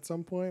Auntie at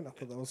some point. I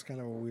thought that was kind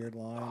of a weird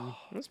line.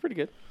 That's pretty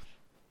good.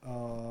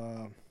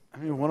 I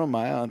mean, one of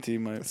my auntie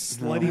might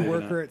Slutty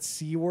Worker at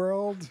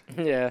SeaWorld.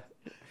 Yeah.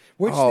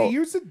 Which Oh. they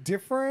used a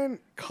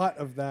different cut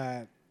of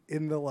that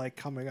in the like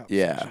coming up.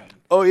 Yeah. section.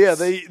 Oh yeah,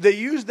 they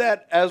used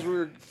that as we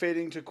were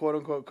fading to quote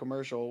unquote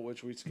commercial,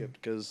 which we skipped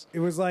because It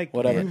was like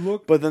whatever. you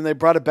look But then they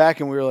brought it back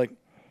and we were like,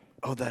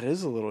 oh, that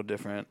is a little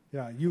different.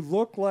 yeah, you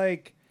look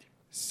like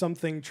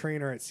something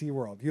trainer at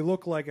SeaWorld. You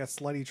look like a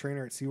slutty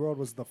trainer at SeaWorld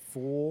was the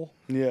full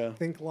Yeah.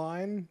 think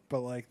line, but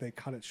like they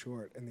cut it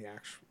short in the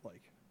actual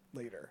like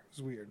later. It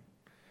was weird.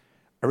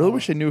 I really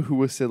wish I knew who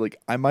was said like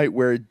I might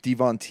wear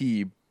Devon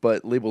T,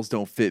 but labels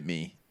don't fit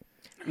me.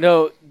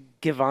 No,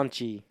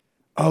 Givenchy.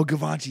 Oh,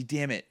 Givenchy,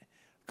 damn it.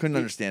 Couldn't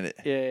understand it.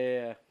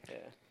 Yeah.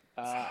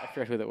 I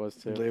forgot who that was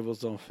too. Labels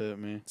don't fit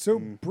me. So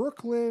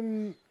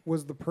Brooklyn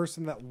was the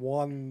person that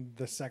won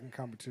the second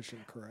competition,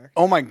 correct?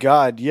 Oh my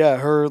god, yeah,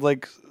 her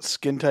like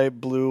skin type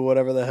blue,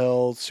 whatever the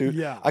hell suit.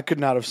 Yeah. I could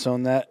not have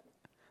sewn that,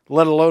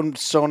 let alone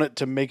sewn it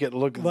to make it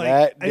look Like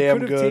that it damn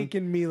could have good.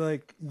 taken me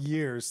like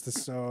years to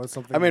sew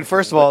something. I mean, like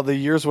first that. of all, the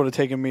years would have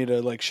taken me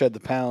to like shed the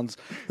pounds.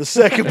 The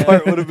second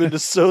part would have been to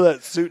sew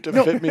that suit to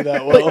fit me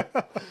that well.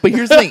 But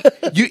here's the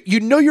thing: you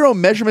know your own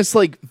measurements,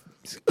 like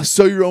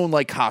sew your own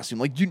like costume,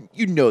 like you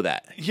know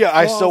that. Yeah,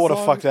 I Well, still as would have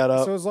long- fucked that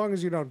up. So as long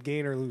as you don't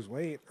gain or lose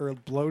weight or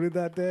bloated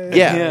that day,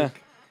 Yeah. Yeah.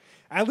 like,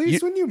 at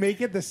least when you make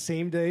it the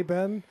same day,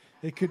 Ben,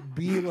 it could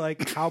be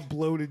like how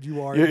bloated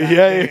you are. Yeah, that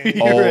yeah, day.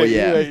 you're Oh, right,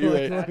 yeah. you're right, you're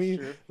Like,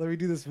 right. let me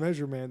do this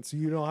measurement, so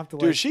you don't have to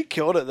Dude, like she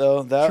killed it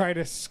though. That try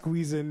to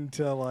squeeze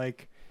into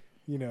like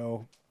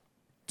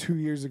 2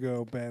 years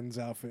ago Ben's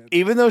outfit.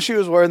 even though she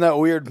was wearing that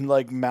weird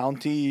like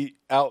Mountie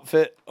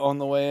outfit on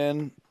the way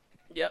in,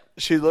 Yep.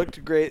 she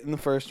looked great in the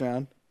first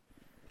round.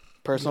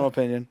 Personal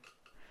opinion.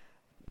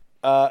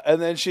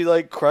 And then she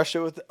like crushed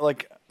it with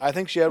like I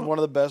think she had one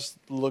of the best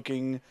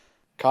looking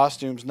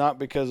costumes, not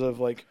because of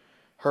like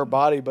her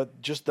body,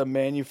 but just the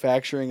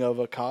manufacturing of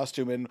a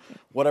costume in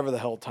whatever the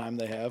hell time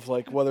they have.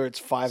 Like whether it's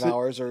 5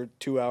 hours or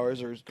 2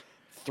 hours or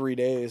 3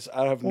 days,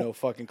 I have no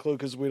fucking clue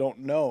because we don't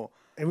know.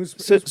 It was,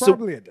 So- it was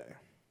probably a day.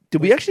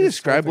 Did we Which actually this whole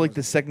describe thing like was-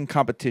 the second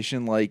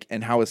competition, like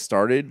and how it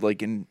started,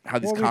 like and how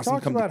these Well, we costumes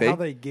talked come to about be? how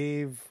they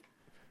gave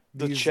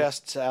The these-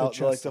 chests out, like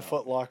chests the out.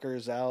 foot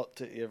lockers out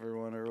to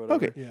everyone or whatever.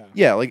 Okay, Yeah.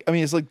 yeah, like I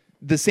mean, it's like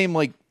the same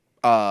like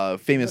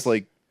famous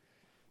like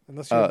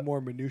Unless you have more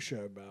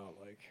minutia about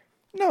like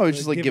no, it's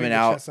just like giving the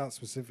out. chests out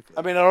specifically.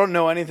 I mean, I don't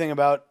know anything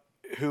about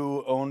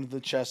who owned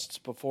the chests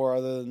before,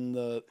 other than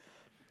the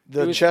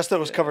was- chest that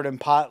was covered in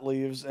pot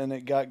leaves, and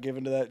it got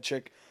given to that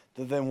chick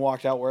that then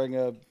walked out wearing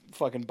a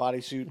fucking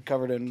bodysuit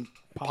covered in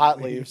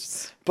pot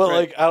leaves. But Right.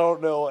 like, I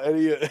don't know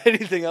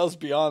anything else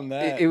beyond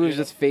that. It was you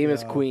know? just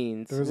famous Yeah.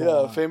 queens. There was a yeah,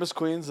 lot. famous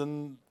queens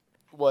and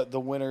what the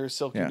winner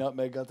Silky Yeah.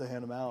 Nutmeg got to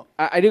hand them out.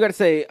 I do got to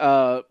say,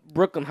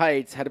 Brooklyn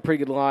Heights had a pretty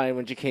good line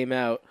when she came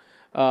out.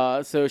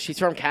 So she's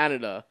from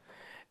Canada,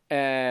 I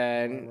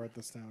and wrote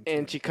this down.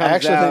 and she I comes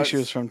actually out. think she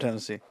was from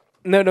Tennessee.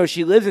 No,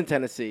 she lives in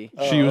Tennessee.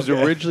 She was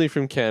okay. originally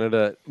from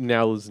Canada,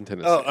 now lives in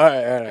Tennessee. Oh, all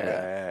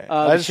right.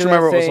 I just she was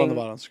remember it was on saying- the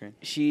bottom screen.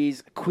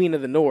 She's Queen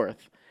of the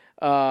North.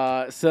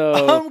 So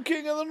I'm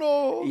King of the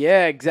North.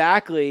 yeah,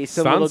 exactly.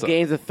 Some little Sansa.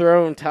 Games of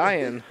Thrones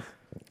tie-in.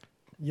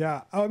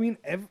 Yeah, I mean,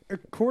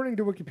 according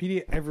to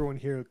Wikipedia, everyone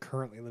here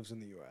currently lives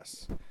in the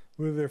U.S.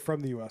 Whether they're from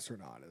the U.S. or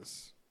not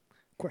is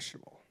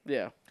questionable.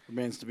 Yeah.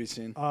 Remains to be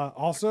seen.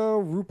 Also,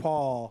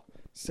 RuPaul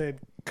said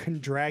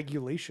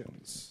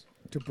congratulations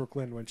to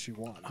Brooklyn when she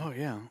won. Oh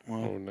yeah.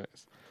 Well, Oh,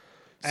 nice.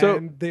 So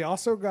And they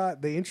also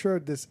they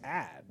introed this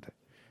ad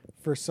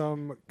for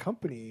some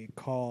company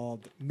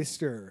called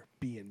Mr.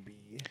 B&B.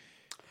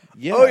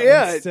 Yeah. oh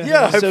yeah, Instead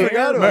yeah. of I So-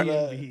 forgot about Fair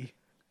that. B&B.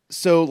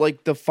 So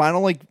like the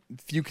final like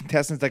few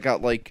contestants that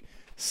got like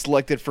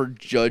selected for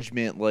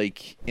judgment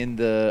like in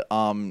the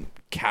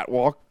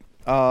catwalk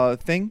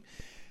thing,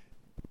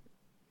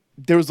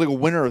 there was like a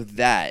winner of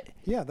that.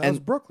 Yeah, that And- was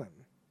Brooklyn.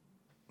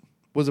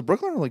 Was it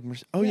Brooklyn or like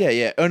oh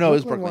yeah. Oh no, it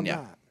was Brooklyn, won yeah.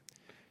 that.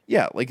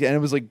 Yeah, like and it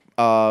was like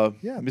Yeah,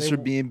 Mr. they-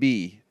 B and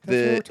B.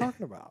 That's what we're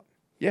talking about.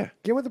 Yeah.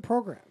 Get with the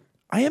program.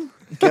 I am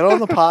Get on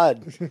the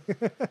pod.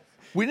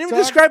 we didn't even Talk-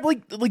 describe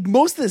like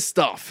most of this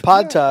stuff.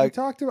 Pod We talk.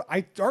 talked about.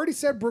 I already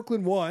said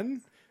Brooklyn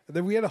won. And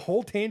then we had a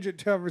whole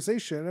tangent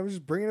conversation. I was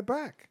just bringing it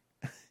back.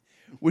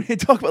 We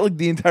didn't talk about like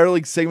the entire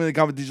like segment of the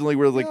competition like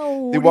where like No, they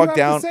what do you walk have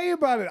down. to say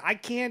about it? I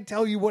can't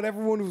tell you what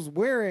everyone was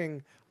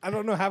wearing. I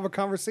don't know. Have a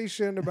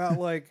conversation about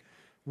like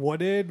what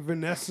did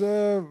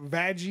Vanessa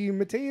Vaggie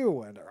Mateo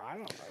wear? I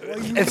don't know.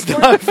 Like, you It's just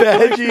not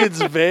veggie, it's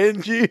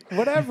Vangie.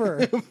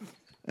 whatever.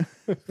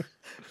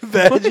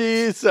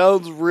 Veggie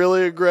sounds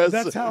really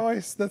aggressive. That's how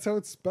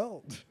it's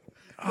spelled.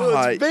 No,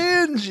 it's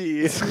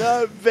Vangie. It's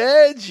not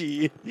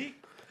veggie.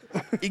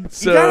 You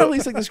So- gotta at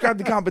least like describe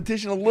the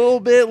competition a little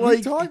bit. We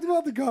Like talked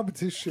about the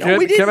competition. Can,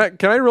 we can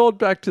didn't. I roll it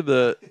back to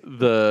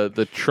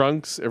the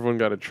trunks? Everyone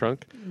got a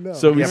trunk. No.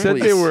 So we Yeah, said they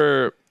please.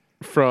 were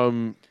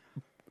from,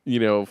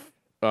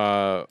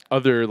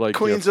 other like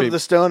Queens of the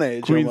Stone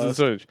Age. Queens of the almost.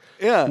 Stone Age.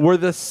 Yeah.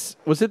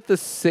 Was it the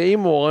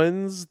same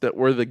ones that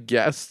were the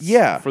guests?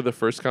 Yeah. For the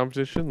first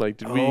competition, like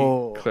did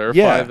Oh. we clarify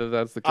Yeah. that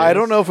that's the case? I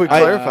don't know if we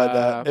clarified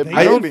that. It they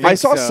might don't be. I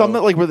saw so. some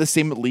that like were the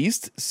same at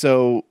least.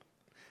 So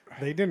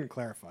They didn't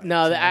clarify.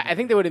 No, So I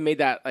think they would have made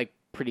that like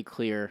pretty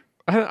clear.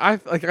 I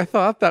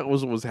thought that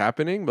was what was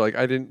happening, but like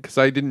I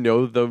didn't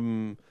know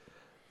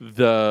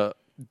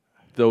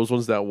those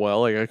ones that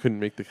well. Like I couldn't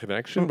make the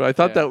connection, but I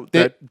thought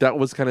Yeah. that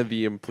was kind of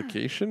the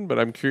implication. But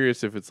I'm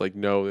curious if it's like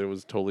no, it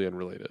was totally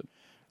unrelated.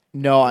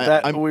 no,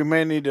 That, we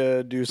may need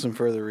to do some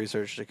further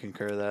research to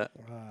concur that.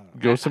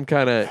 Go some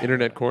kind of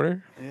internet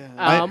corner.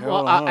 Yeah.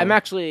 Well, I'm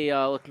actually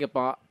looking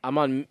up. I'm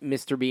on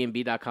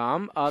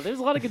MrBnB.com. There's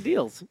a lot of good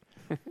deals.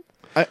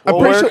 I'm Well,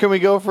 pretty where sure. can we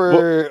go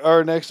for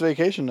our next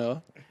vacation,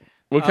 Noah?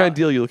 What kind of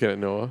deal are you looking at,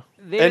 Noah?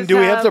 And just do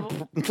we have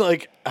to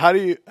like? How do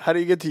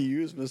you get to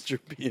use Mr.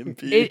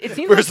 B&B It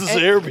seems versus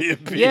like-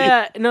 Airbnb?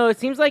 Yeah, no, it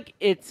seems like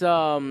it's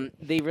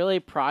they really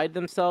pride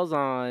themselves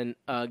on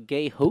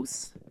gay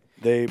hosts.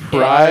 They Pride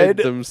pride.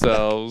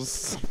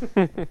 themselves.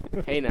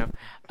 Hey now.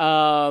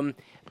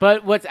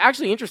 But what's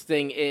actually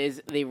interesting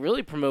is they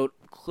really promote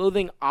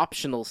clothing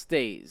optional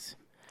stays.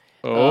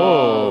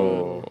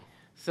 Oh.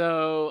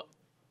 So,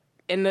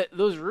 and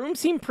those rooms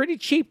seem pretty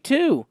cheap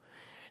too.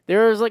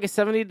 There was like a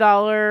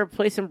 $70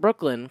 place in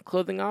Brooklyn,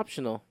 clothing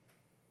optional.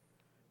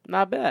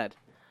 Not bad.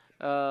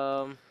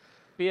 But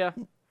yeah,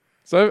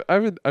 So I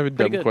have a dumb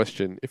Pretty good.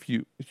 question. If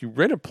you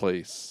rent a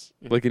place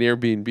like an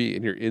Airbnb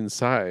and you're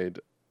inside,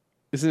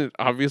 isn't it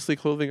obviously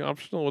clothing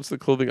optional? What's the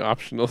clothing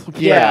optional?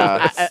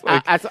 Yeah.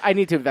 I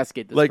need to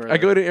investigate this. Like further. I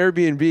go to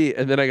Airbnb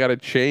and then I gotta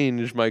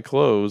change my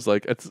clothes,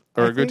 like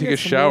or I go think take a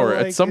it's more shower.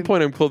 At like some an-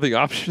 point, I'm clothing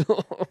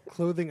optional.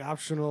 Clothing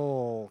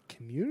optional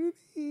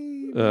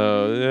community.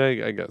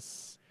 Yeah, I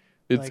guess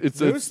it's Like, it's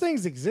those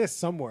things exist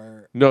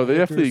somewhere. No, they I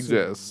have to definitely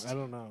assume. exist. I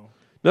don't know,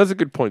 that's a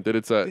good point. That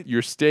it's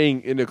you're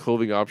staying in a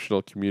clothing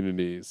optional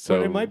community, so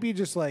but it might be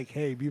just like,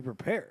 hey, be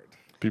prepared.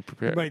 be You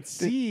prepared. might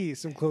see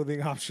some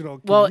clothing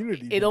optional Well,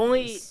 community. it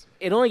members.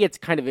 only gets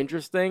kind of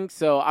interesting.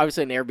 So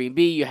obviously, in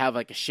Airbnb, you have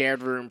like a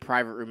shared room,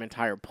 private room,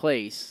 entire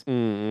place.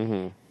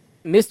 Mm-hmm.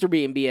 Mr.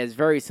 B&B has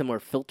very similar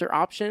filter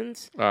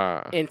options,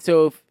 and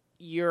so if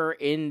you're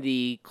in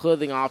the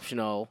clothing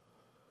optional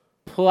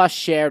plus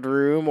shared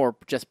room or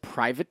just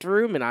private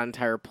room and not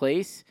entire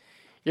place,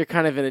 you're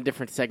kind of in a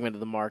different segment of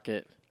the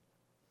market.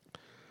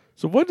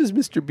 So what does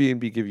Mr.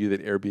 B&B give you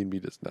that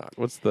Airbnb does not?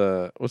 What's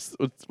the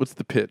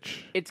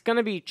pitch? It's going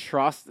to be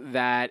trust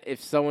that if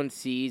someone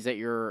sees that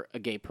you're a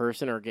gay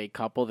person or a gay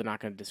couple, they're not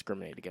going to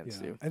discriminate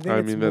against Yeah, you. I think I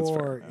it's mean, that's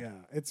more. fair. Yeah,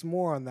 it's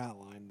more on that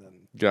line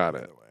than Got the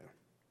it. other way.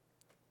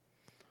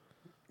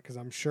 Because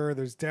I'm sure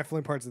there's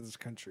definitely parts of this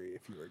country,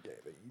 if you are gay,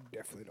 that you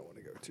definitely don't want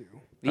to go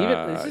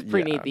to. This is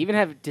pretty yeah. neat. They even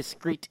have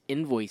discreet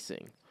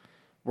invoicing.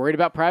 Worried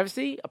about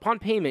privacy? Upon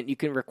payment, you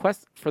can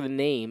request for the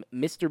name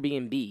Mr.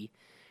 B&B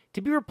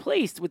to be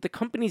replaced with the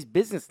company's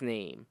business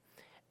name,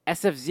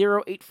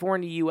 SF084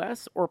 in the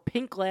U.S. or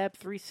Pink Lab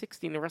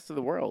 360 in the rest of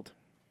the world.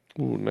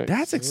 Ooh, nice.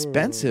 That's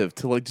expensive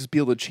to like just be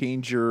able to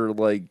change your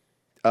like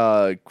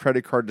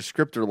credit card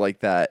descriptor like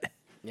that.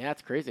 Yeah,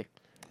 it's crazy.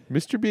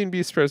 Mr.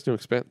 B&B spares no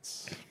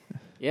expense.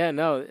 Yeah,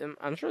 no,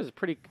 I'm sure it's a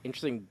pretty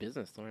interesting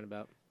business to learn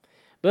about.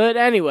 But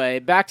anyway,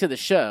 back to the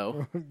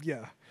show.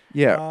 Yeah.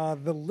 Yeah.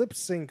 The lip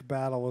sync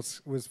battle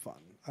was fun.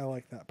 I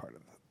like that part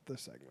of the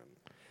segment.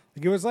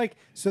 Like it was like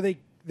so they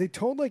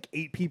told like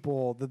 8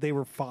 people that they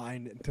were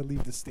fine to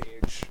leave the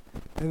stage,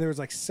 and there was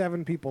like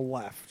 7 people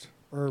left,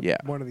 or Yeah.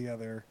 one or the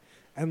other,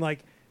 and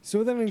like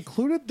so that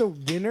included the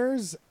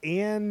winners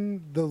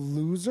and the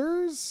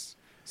losers.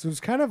 So it was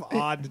kind of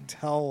odd to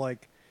tell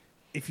like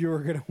if you were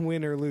gonna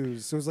win or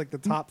lose. So it was like the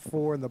top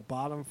 4 and the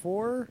bottom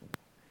 4.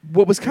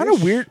 What was kind of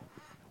Ish. weird?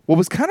 What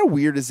was kind of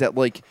weird is that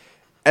like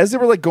as they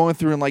were like going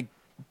through and like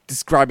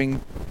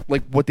describing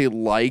like what they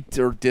liked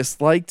or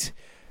disliked,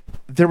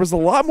 there was a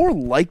lot more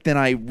like than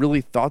I really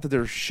thought that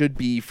there should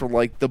be for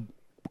like the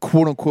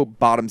quote unquote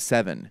bottom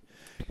 7.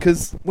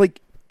 Because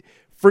like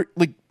for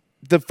like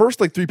the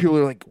first like 3 people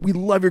are like, we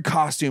love your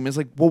costume. It's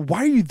like, well, why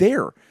are you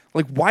there?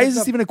 Like, why is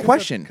this even a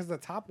question? Because the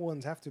top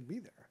ones have to be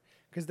there.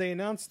 Because they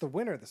announced the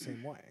winner the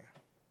same way.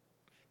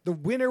 The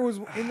winner was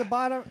in the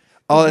bottom.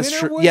 Oh, The that's winner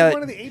true. was Yeah,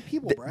 one of the 8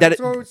 people, th- Brad. that-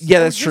 So it's- yeah, I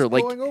that's was true. just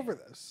Like- going over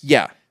this.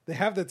 Yeah. They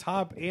have the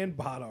top and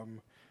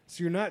bottom,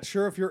 so you're not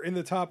sure if you're in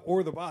the top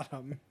or the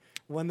bottom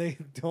when they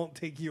don't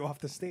take you off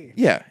the stage.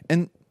 Yeah.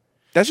 And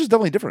that's just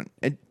definitely different.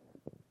 And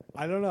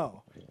I don't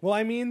know. Well,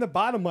 I mean, the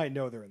bottom might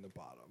know they're in the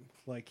bottom.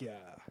 Like, yeah.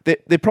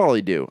 they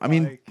probably do. I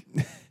mean,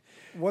 like,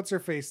 what's her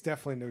face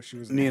definitely knew she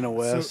was in Nina the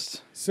bottom.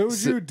 West.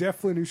 Soju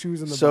definitely knew she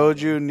was in the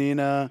Soju,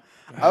 Nina.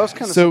 I was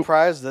kind of So-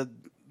 surprised that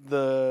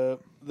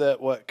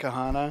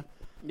Kahana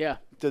Yeah.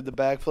 did the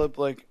backflip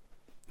like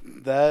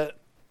that.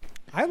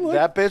 I looked.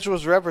 That bitch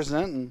was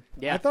representing.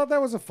 Yeah. I thought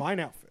that was a fine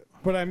outfit.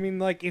 But I mean,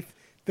 like, if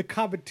the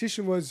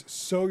competition was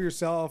sew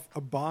yourself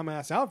a bomb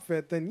ass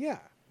outfit, then yeah,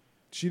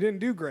 she didn't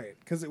do great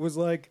because it was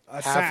like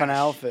a Half an sash.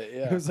 outfit,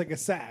 yeah. It was like a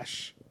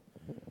sash.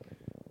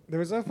 There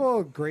was also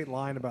a great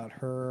line about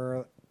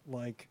her,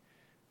 like,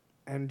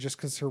 and just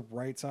because her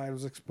right side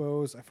was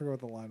exposed, I forget what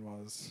the line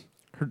was.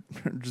 her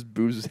just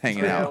boobs was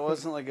hanging Yeah, it out.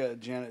 wasn't like a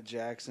Janet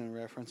Jackson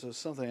reference. It was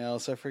something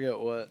else. I forget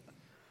what.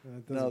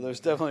 It No, doesn't there's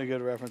matter. definitely a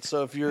good reference.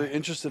 So if you're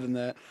interested in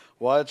that,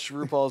 watch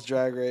RuPaul's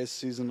Drag Race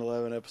season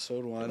 11,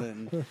 episode 1,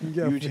 and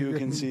Yeah, you too figure-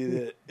 can see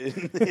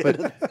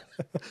that.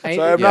 I-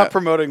 Sorry, I'm Yeah. not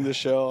promoting the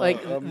show.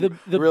 like the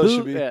really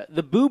boob, should be.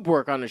 the boob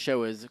work on the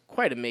show is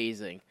quite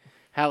amazing.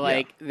 How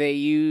like they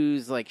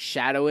use like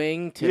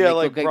shadowing to Yeah, make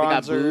like look like they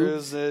got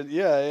boobs. bronzers.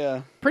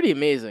 Yeah. Pretty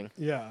amazing.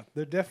 Yeah,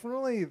 they're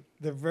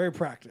very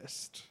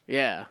practiced.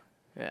 Yeah.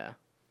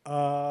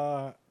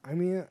 I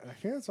mean, I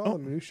think that's all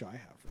the minutia I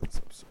have for this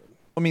episode.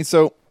 I mean,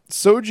 so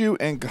Soju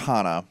and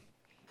Kahana,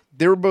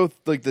 they were both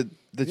like the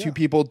Yeah. two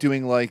people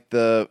doing like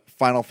the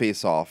final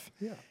face off.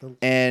 Yeah,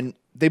 And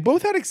they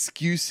both had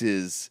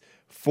excuses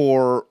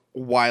for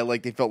why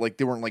like they felt like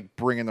they weren't like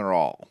bringing their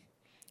all.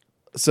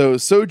 So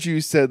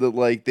Soju said that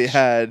like they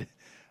had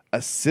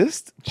a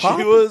cyst pop.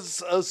 She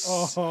was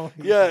Oh,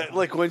 yeah,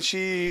 like when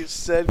she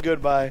said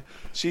goodbye,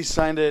 she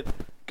signed it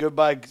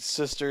 "Goodbye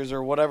Sisters"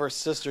 or whatever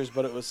sisters,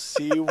 but it was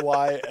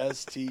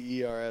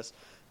CYSTERS.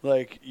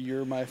 Like,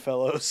 you're my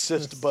fellow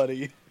cyst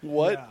buddy.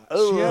 What? Yeah.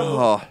 Oh, She had-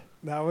 Oh.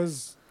 That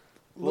was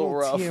a Little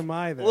little rough.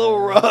 TMI a there. little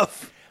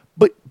rough.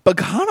 But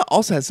Kahana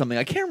also had something.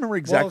 I can't remember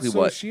exactly well, so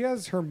what. she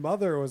has. Her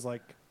mother was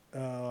like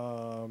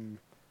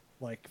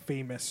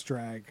famous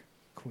drag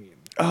queen.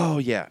 Oh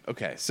yeah.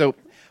 Okay. So,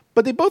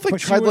 but they both like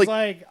But she tried was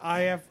like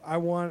I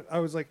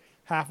was like,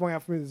 half my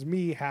outfit is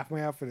me, half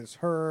my outfit is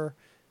her,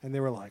 and they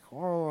were like,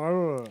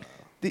 oh.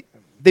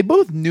 they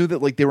both knew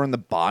that like they were on the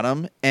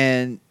bottom,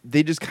 and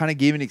they just kind of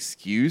gave an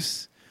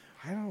excuse.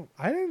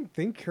 I didn't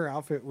think her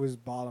outfit was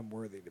bottom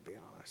worthy, to be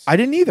honest. I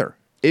didn't either.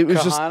 It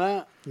was just.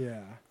 Kahana,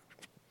 yeah.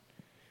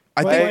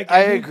 I But, think. like,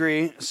 I I mean-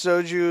 agree.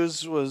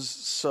 Soju's was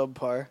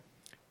subpar.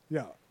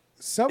 Yeah.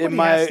 Somebody In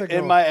my has to go.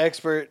 in my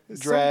expert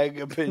drag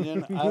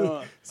opinion, I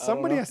don't.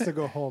 Somebody I don't has to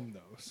go home though.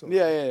 So. know.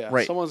 Yeah.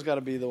 Right. Someone's got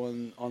to be the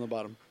one on the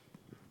bottom.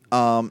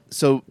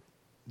 So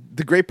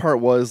the great part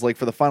was like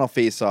for the final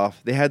face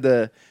off, they had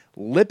to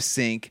lip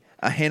sync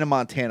a Hannah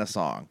Montana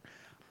song.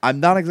 I'm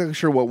not exactly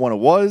sure what one it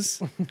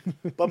was.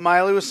 But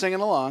Miley was singing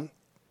along.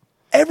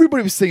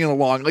 Everybody was singing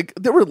along. Like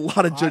there were a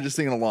lot of judges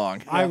singing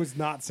along. I was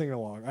not singing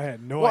along. I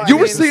had no Well, idea. You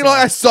were I mean, singing along.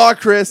 I saw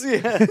Chris.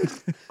 Yeah.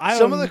 I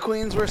Some don't- of the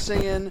queens were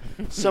singing.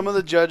 Some of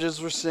the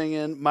judges were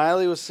singing.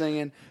 Miley was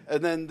singing,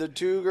 and then the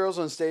two girls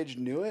on stage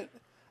knew it,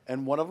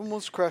 and one of them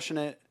was crushing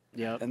it,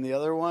 Yep. and the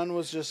other one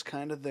was just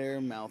kind of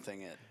there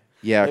mouthing it.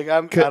 Yeah. Like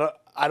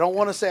I don't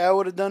want to say I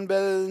would have done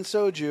better than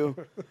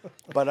Soju,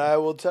 but I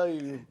will tell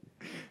you,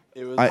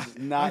 it was I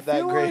not that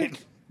feel great.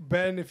 like,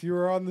 Ben, if you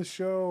were on the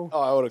show, Oh,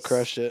 I would have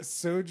crushed it.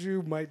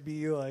 Soju might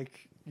be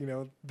like,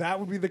 that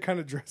would be the kind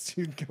of dress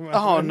you'd come out.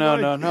 Oh in. no,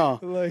 Like- no, no!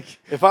 Like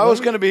If I was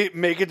gonna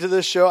make it to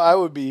this show, I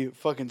would be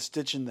fucking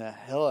stitching the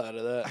hell out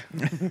of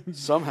that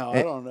somehow.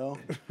 I don't know.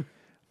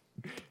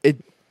 It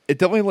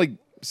definitely like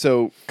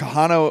so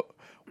Kahana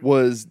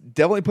was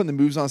definitely putting the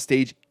moves on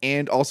stage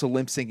and also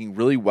lip syncing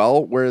really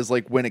well. Whereas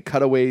like when it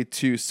cut away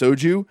to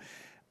Soju,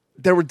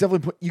 there were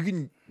definitely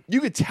you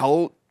could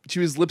tell she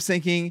was lip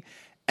syncing,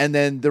 and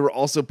then there were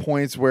also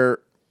points where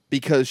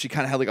because she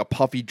kind of had like a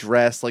puffy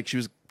dress, like she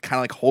was kind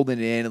of like holding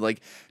it in and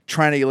like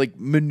trying to like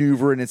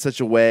maneuver it in such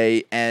a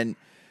way, and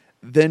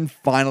then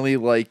finally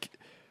like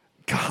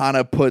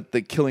Kahana put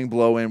the killing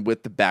blow in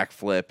with the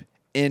backflip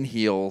in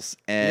heels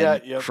and Yeah,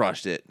 yep.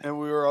 crushed it. And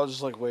we were all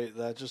just like, "Wait,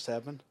 that just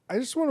happened?" I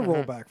just want to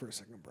roll back for a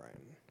second, Brian.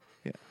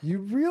 Yeah. You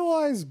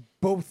realize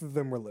both of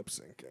them were lip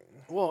syncing.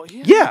 Well,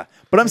 yeah. Yeah,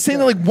 but I'm saying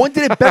that like one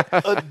did it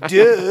better.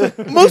 Duh.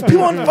 Most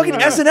people on fucking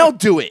SNL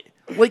do it.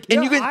 Like, and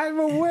Yeah, you can I'm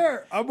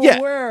aware. I'm Yeah.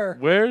 aware.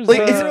 Where's like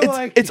You're it's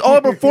like- it's all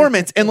a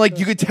performance, and like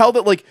you could tell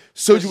that like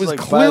Soju Just was like,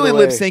 by clearly the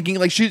lip way- syncing.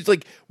 Like she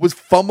like was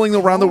fumbling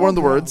around the one of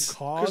the words.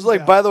 Because,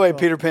 like, by the way,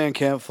 Peter Pan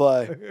can't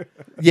fly.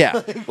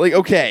 Yeah, like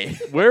okay.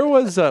 Where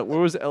was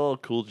LL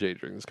Cool J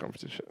during this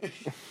competition?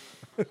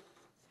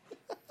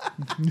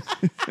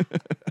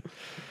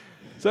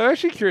 So I'm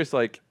actually curious.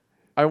 Like,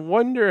 I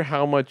wonder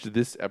how much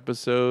this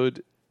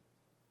episode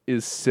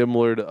is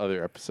similar to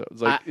other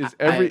episodes. Like, is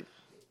every?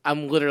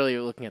 I'm literally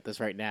looking at this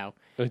right now.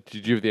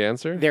 Did you have the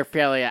answer? They're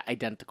fairly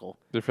identical.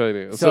 They're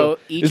fairly. So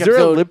each is there a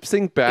episode- lip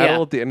sync battle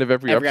yeah. at the end of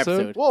every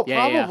episode? Well,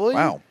 Yeah, yeah. probably.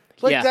 Wow.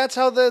 Like, Yeah. that's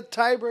how the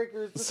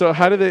tiebreakers. So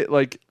how do they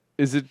like?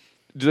 Is it?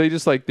 Do they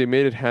just like they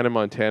made it Hannah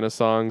Montana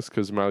songs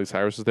because Miley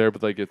Cyrus was there,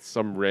 but like it's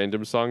some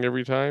random song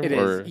every time? It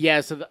or? is.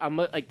 Yeah, so I'm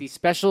like the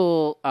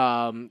special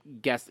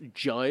guest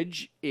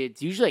judge.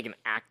 It's usually like an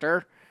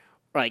actor.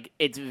 Like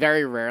it's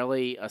very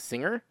rarely a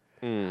singer.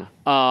 Hmm.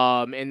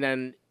 And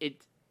then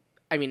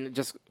I mean,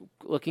 just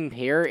looking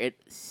here, it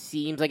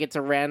seems like it's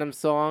a random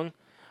song.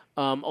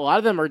 A lot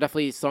of them are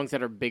definitely songs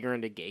that are bigger in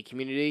the gay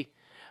community,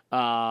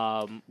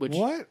 which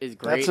What? is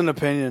great. That's an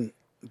opinion.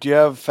 Do you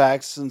have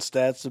facts and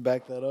stats to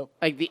back that up?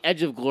 Like the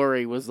Edge of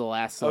Glory was the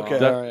last song. Okay.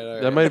 That, all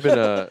right. that might have been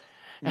a.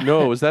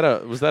 No, was that a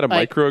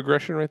Like-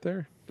 microaggression right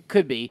there?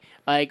 Could be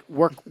like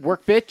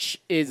Work Bitch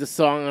is a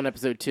song on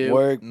episode 2.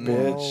 Work, Oh,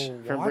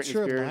 bitch. From watch Britney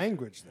your Spears.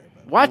 language there.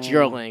 Ben. Watch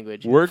your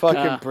language. Work,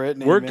 Fucking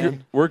Britney, work,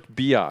 man. work,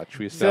 biatch.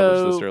 We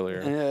established this So-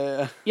 earlier.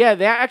 Yeah. Yeah,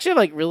 they actually have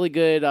like really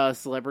good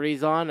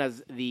celebrities on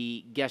as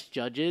the guest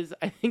judges.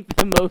 I think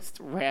the most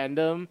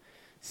random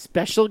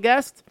special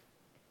guest.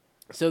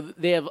 So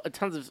they have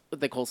tons of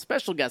what they call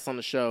special guests on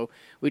the show,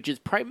 which is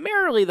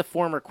primarily the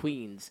former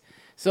queens.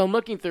 So I'm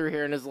looking through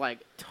here and there's like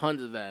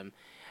tons of them.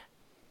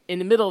 In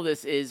the middle of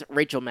this is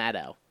Rachel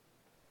Maddow.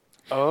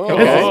 Oh.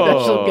 As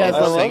a special guest I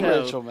on the like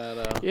show. Rachel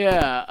Maddow.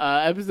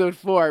 Yeah, episode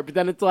 4. But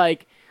then it's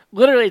like,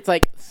 literally, it's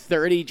like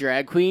 30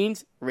 drag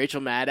queens,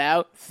 Rachel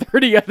Maddow,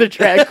 30 other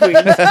drag queens.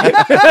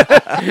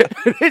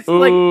 It's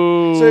like,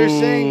 Ooh. So you're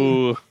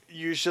saying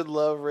You should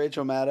love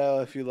Rachel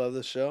Maddow if you love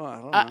the show. I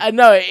don't know. I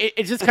know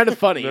it's just kind of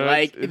funny. No,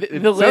 like it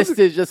the sounds- list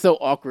is just so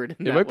awkward.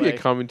 In It that might be way. a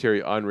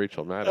commentary on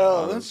Rachel Maddow.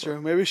 Oh, that's honestly.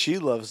 true. Maybe she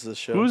loves the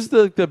show. Who's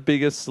the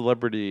biggest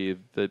celebrity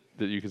that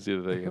you can see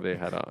that they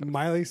had on?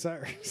 Miley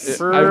Cyrus.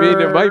 I mean,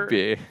 it might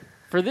be.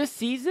 For this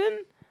season,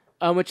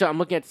 which I'm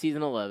looking at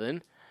season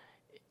 11.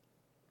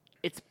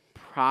 It's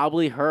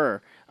probably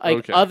her. Like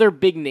Okay. other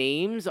big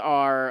names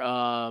are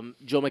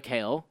Joe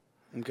McHale,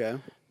 Okay.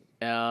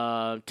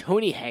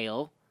 Tony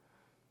Hale,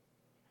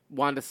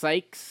 Wanda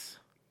Sykes.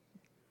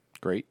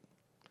 Great.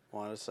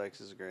 Wanda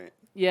Sykes is great.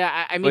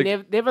 Yeah, I mean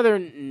Like- they have other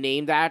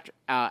named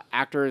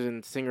actors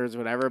and singers,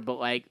 whatever. But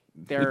like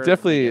they're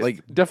Definitely,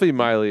 like- definitely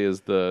Miley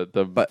is the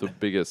But-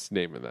 biggest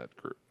name in that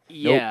group.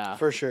 yeah.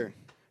 For sure.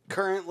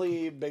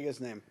 Currently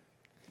biggest name.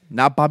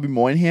 Not Bobby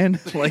Moynihan,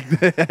 like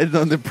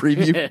on the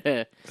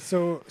preview.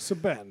 So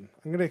Ben,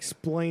 I'm gonna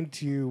explain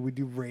to you. We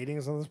do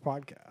ratings on this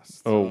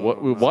podcast. Oh,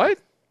 what?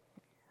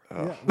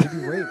 Yeah, we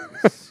do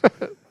ratings.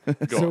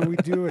 Go So on. we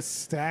do a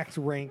stacked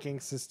ranking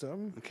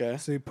system. Okay.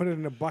 So you put it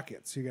in a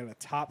bucket. So you got a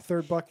top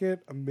third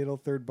bucket, a middle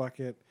third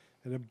bucket,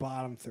 and a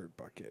bottom third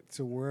bucket.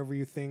 So wherever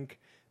you think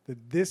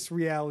that this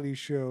reality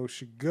show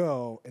should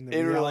go in the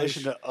In reality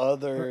relation to or in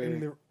other.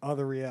 the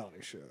other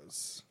reality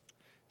shows.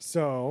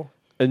 So,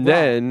 And Rob.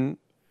 then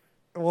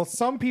well,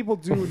 some people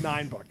do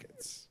 9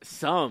 buckets.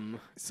 Some.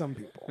 Some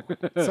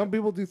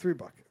people do 3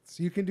 buckets.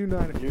 You can do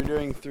 9 if you You're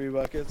doing 3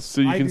 buckets.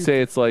 so you I can do-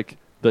 say it's like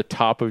the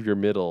top of your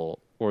middle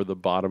or the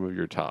bottom of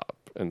your top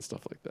and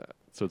stuff like that.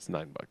 So it's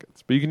 9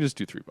 buckets, but you can just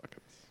do 3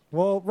 buckets.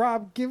 Well,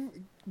 Rob,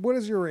 what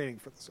is your rating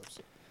for this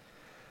episode?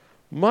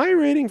 My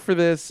rating for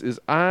this is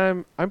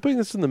I'm putting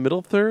this in the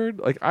middle third.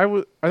 Like I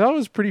thought it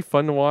was pretty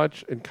fun to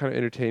watch and kind of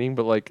entertaining,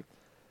 but like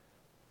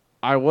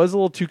I was a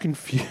little too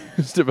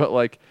confused about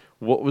like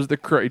what was the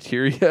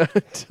criteria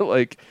to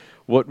like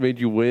what made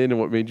you win and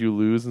what made you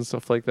lose and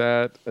stuff like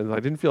that. And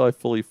I didn't feel I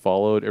fully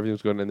followed everything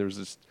was going on. There was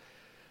just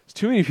there's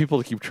too many people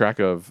to keep track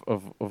of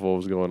what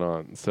was going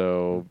on.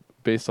 So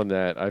based on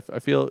that, I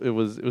feel it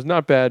was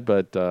not bad,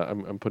 but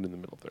I'm putting in the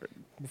middle third.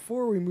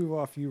 Before we move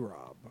off you,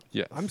 Rob,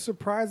 Yes. I'm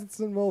surprised it's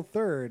in the middle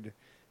third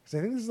because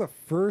I think this is the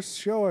first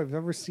show I've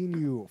ever seen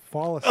you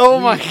fall asleep. Oh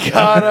my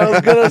god, I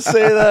was gonna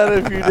say that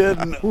if you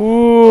didn't.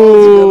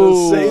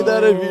 Ooh. Say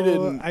that if you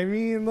didn't. I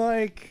mean,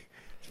 like,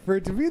 for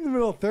it to be in the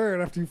middle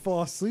third after you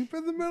fall asleep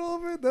in the middle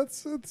of it,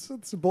 that's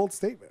a bold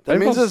statement. That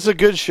means it's a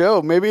good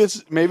show. Maybe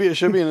it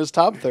should be in his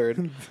top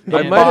third. The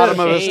I might bottom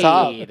have- of his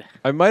top. Shade.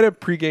 I might have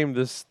pre-gamed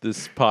this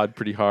pod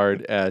pretty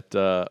hard at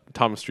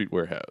Thomas Street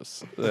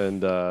Warehouse,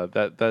 and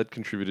that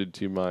contributed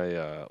to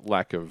my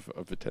lack of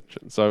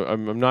attention. So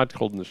I'm not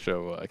holding the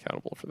show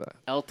accountable for that.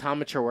 El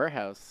Tomature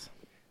Warehouse.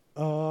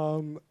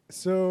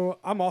 So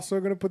I'm also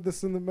gonna put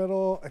this in the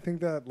middle. I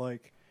think that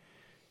like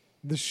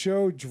the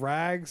show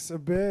drags a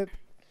bit.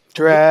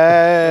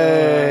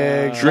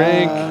 Drag.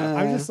 Drink.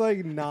 I'm just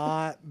like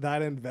not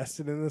that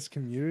invested in this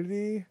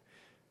community,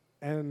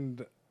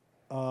 and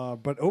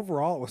but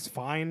overall it was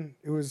fine.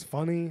 It was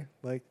funny.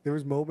 Like there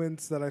was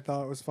moments that I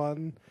thought was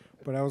fun,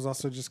 but I was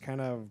also just kind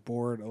of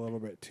bored a little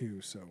bit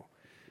too. So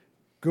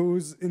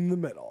goes in the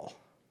middle.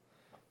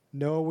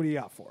 Noah, what do you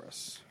got for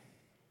us?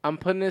 I'm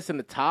putting this in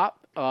the top,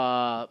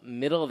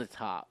 middle of the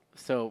top.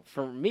 So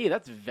for me,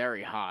 that's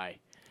very high.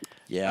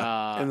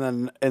 Yeah.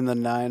 in the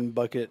 9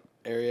 bucket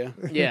area.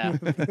 Yeah,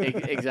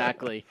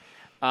 exactly.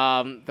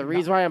 The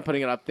reason why I'm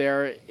putting it up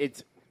there,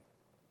 it's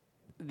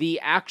the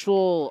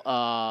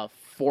actual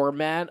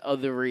format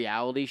of the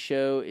reality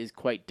show is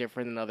quite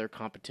different than other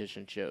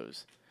competition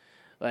shows.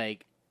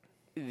 Like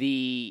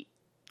the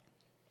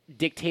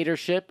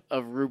dictatorship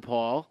of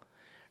RuPaul,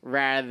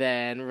 rather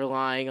than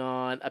relying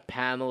on a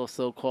panel of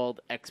so-called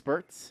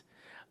experts.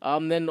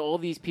 Then all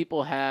these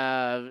people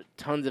have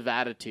tons of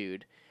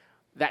attitude.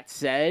 That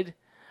said,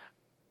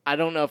 I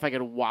don't know if I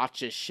could watch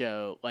this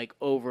show like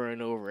over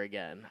and over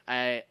again.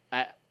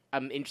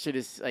 I'm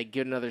interested to like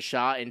give it another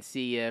shot and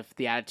see if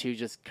the attitude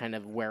just kind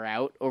of wear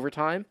out over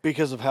time.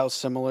 Because of how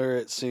similar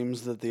it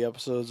seems that the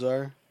episodes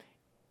are.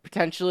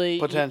 Potentially,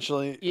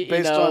 you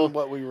Based know, on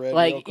what we read. real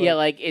like quick. yeah,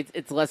 like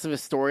it's less of a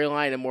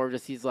storyline and more of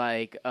just these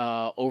like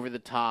over the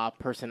top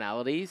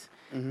personalities,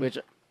 which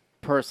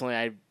personally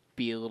I'd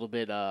be a little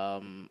bit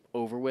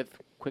over with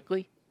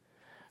quickly.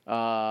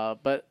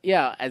 But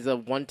yeah, as a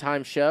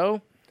one-time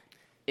show,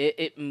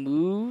 it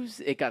moves.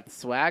 It got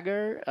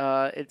swagger.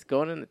 It's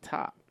going in the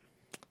top.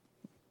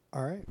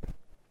 All right,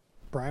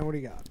 Brian, what do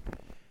you got?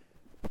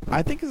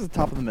 I think it's the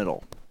top of the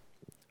middle.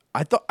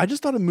 I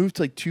just thought it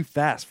moved like too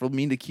fast for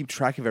me to keep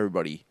track of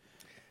everybody.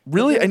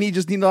 Really, I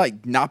just need to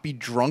like not be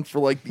drunk for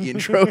like the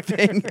intro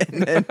thing,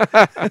 and then, then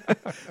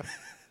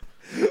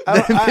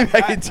maybe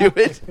I could do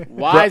it.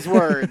 Wise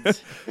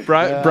words.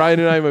 Brian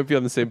and I might be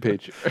on the same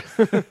page.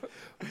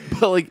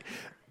 But like,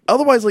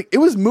 otherwise, like it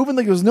was moving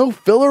like there was no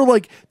filler.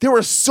 Like there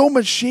was so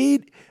much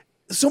shade,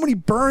 so many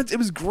burns. It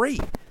was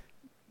great.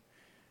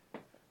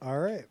 All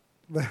right,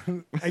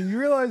 and you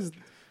realize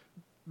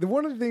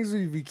one of the things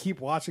when you keep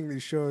watching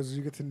these shows is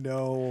you get to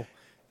know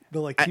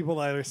the people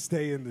that are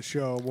stay in the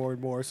show more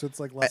and more, so it's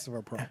like less of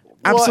a problem.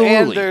 Absolutely.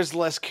 Well, and there's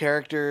less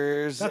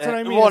characters. That's what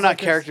I mean, Well, it's not like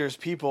this- characters,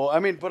 people. I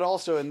mean, but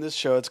also in this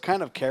show, it's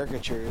kind of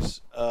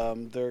caricatures.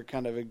 They're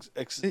kind of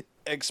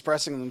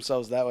expressing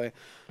themselves that way.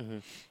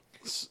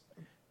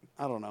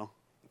 I don't know.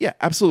 Yeah,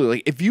 absolutely.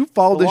 Like if you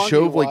follow The the longer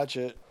show, you like watch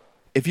it,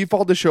 if you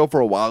followed the show for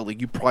a while, like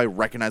you probably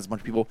recognize a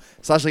bunch of people.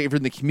 Especially if you're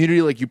in the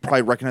community, like you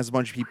probably recognize a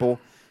bunch of people.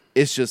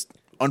 It's just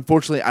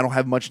unfortunately I don't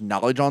have much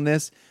knowledge on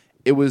this.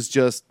 It was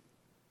just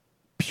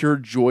pure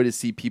joy to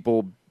see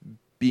people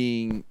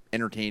being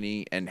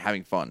entertaining and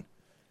having fun.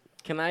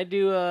 Can I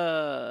do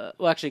well,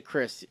 actually,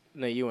 Chris,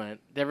 no, you went.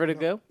 Ever to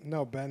go?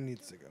 No, Ben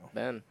needs to go.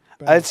 Ben.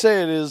 I'd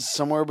say it is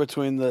somewhere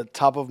between the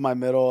top of my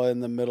middle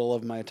and the middle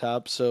of my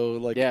top. So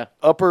like Yeah.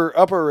 upper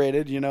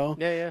rated, you know?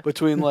 Yeah, yeah.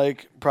 Between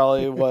like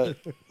probably what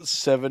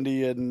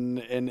 70 and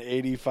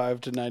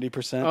 85 to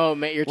 90%. Oh,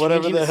 man, you're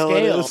Whatever changing the the hell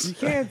it scale. is. You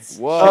can't.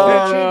 Whoa. You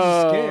can't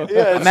change the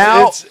scale. Yeah, I'm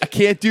out. I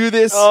can't do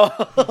this.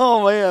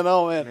 Oh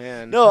man,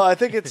 Man. No, I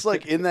think it's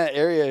like in that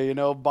area, you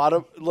know,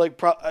 bottom.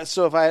 Like,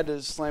 so if I had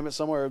to slam it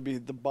somewhere, it would be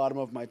the bottom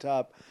of my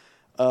top,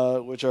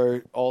 which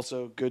are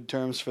also good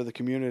terms for the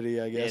community,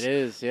 I guess. It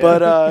is, yeah.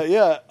 But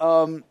yeah,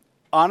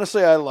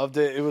 honestly, I loved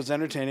it. It was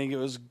entertaining. It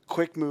was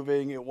quick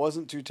moving. It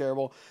wasn't too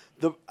terrible.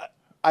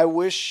 I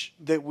wish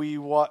that we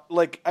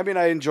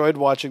I enjoyed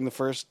watching the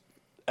first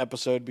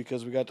episode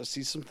because we got to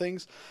see some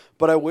things,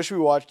 but I wish we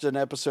watched an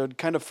episode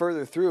kind of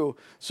further through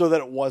so that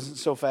it wasn't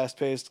so fast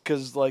paced.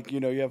 Because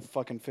you have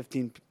fucking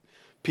 15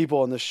 people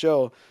on the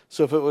show,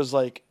 so if it was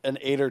like an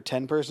 8 or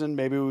 10 person,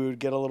 maybe we would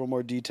get a little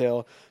more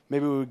detail.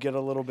 Maybe we would get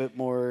a little bit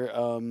more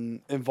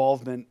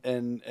involvement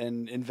and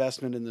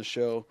investment in the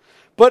show.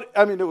 But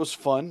I mean, it was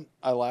fun.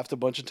 I laughed a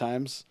bunch of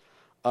times.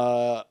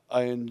 I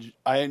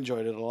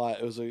enjoyed it a lot.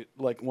 It was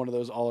one of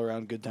those all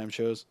around good time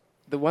shows.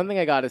 The one thing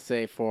I got to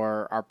say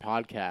for our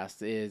podcast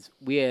is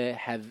we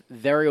have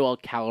very well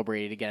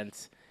calibrated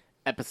against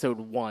episode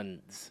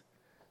ones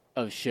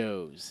of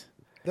shows.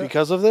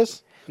 Because of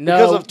this? No,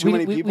 Because of too we,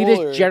 many we, people? we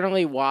just or-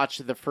 generally watch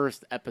the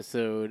first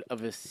episode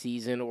of a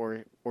season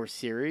or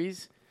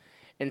series.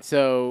 And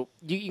so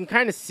you can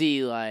kind of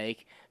see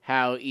like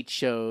how each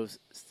show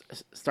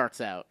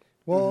starts out.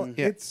 Well,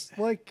 Yeah. it's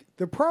like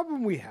the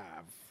problem we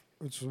have,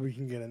 which we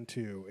can get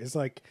into, is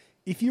like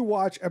if you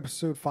watch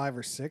episode 5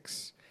 or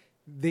 6,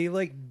 they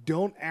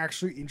don't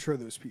actually intro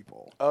those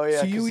people. Oh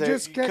yeah, so you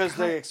just get because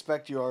they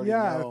expect you already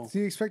know. so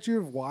you expect you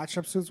to have watched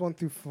episodes 1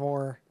 through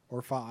 4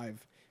 or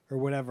 5 or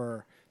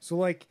whatever. So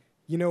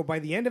by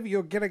the end of it,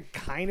 you'll get a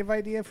kind of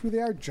idea of who they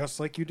are, just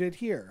like you did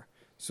here.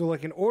 So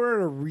in order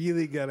to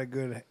really get a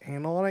good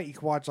handle on it, you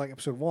can watch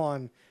episode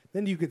 1,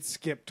 then you could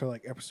skip to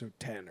episode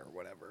 10 or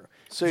whatever.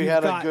 So you've you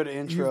had a got- good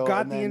intro. You've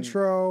got and the then-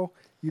 intro.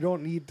 You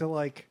don't need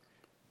to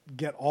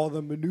get all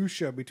the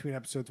minutia between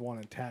episodes 1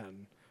 and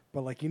 10.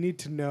 But you need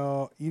to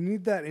know, you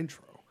need that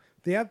intro.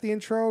 If they have the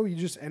intro, you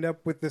just end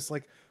up with this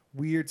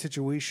weird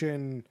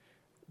situation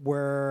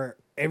where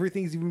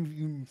everything's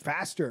even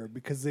faster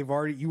because you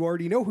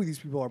already know who these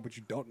people are, but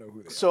you don't know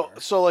who they are.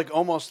 So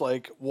almost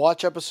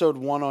watch episode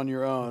 1 on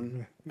your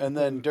own, and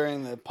then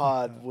during the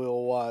pod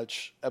we'll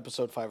watch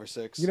episode 5 or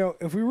 6.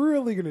 If we were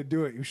really gonna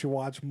do it, you should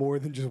watch more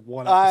than just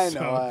one I episode.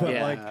 know, But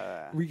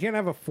Yeah. we can't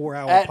have a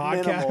 4-hour at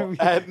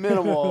podcast.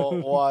 minimal,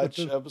 watch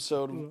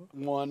episode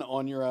 1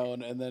 on your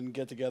own, and then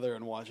get together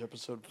and watch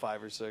episode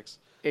 5 or 6.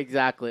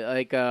 Exactly.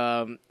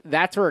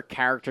 That's where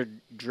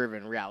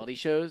character-driven reality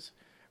shows,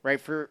 right?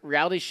 For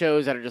reality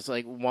shows that are just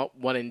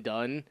one and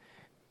done,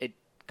 it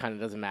kind of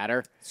doesn't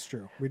matter. It's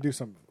true. We do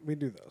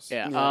those.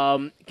 Yeah.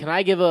 Yeah. Can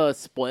I give a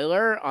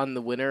spoiler on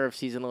the winner of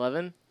season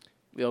 11?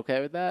 We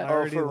okay with that? I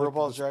already for looked at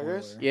RuPaul's the Drag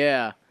Race? spoiler.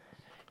 Yeah.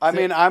 I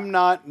mean, I'm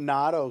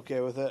not okay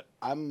with it.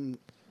 I'm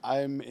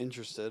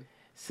interested.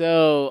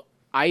 So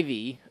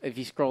Ivy, if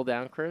you scroll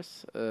down,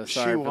 Chris, sorry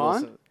She for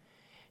won? this-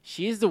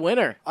 She's the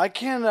winner. I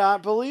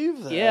cannot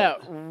believe that. Yeah,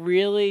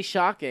 really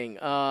shocking.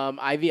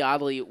 Ivy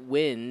Oddly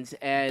wins,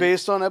 and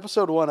Based on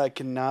episode 1, I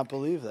cannot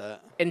believe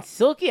that.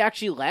 Silky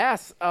actually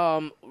lasts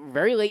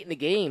very late in the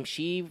game.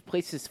 She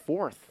places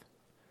 4th,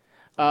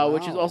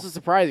 which is Wow. also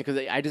surprising because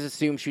I just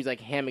assumed she was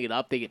hamming it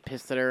up. They get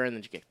pissed at her, and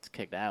then she gets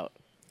kicked out.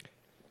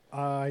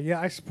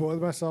 Yeah, I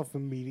spoiled myself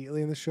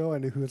immediately in the show. I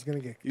knew who was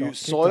going to get You kicked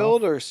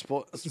soiled off. or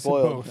spoiled?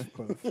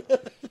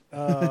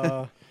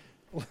 Both.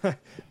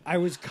 I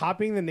was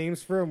copying the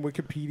names from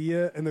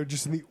Wikipedia, and they're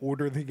just in the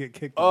order they get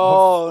kicked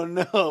off. Oh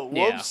no!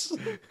 Yeah. Whoops.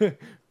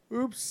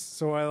 Oops.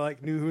 So I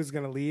knew who was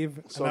going to leave.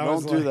 So and I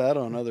was don't do like- that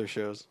on other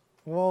shows.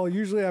 Well,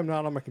 usually I'm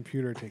not on my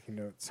computer taking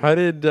notes. How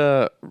did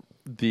the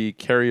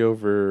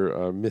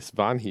carryover Miss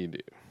Vanhee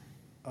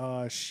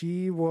do?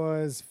 She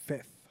was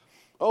 5th.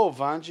 Oh,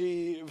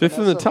 Vanjie. Fifth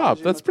in the Vanessa top.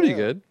 Vanjie That's pretty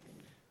Mateo. good.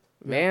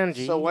 Man,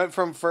 So went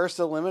from first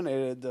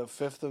eliminated to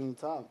 5th in the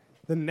top.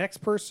 The next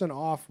person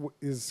off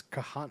is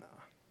Kahana.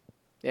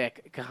 yeah,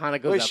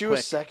 Kahana goes Wait, up she quick.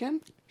 was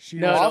second? She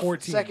No, was no. Off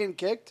 14. second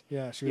kicked?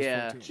 Yeah, she was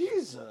Yeah. 14.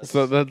 Jesus.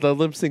 So the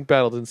lip sync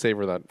battle didn't save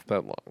her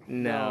that long.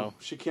 No.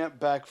 She can't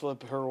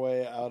backflip her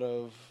way out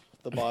of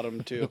the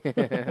bottom two, No.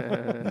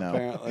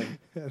 apparently.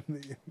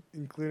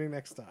 Including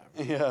next time.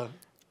 Yeah.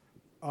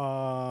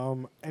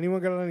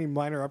 Anyone got any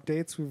minor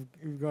updates?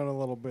 We've got a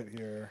little bit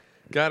here.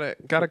 Got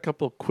a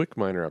couple quick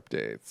minor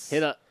updates.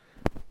 Hit up.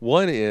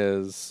 One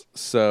is,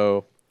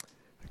 so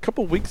a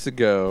couple weeks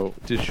ago,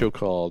 did a show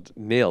called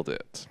Nailed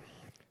It.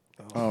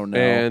 Oh no.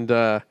 And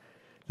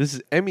this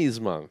is Emmys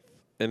month.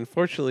 And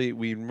unfortunately,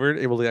 we weren't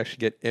able to actually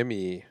get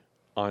Emmy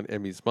on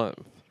Emmys month.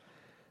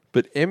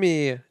 But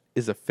Emmy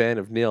is a fan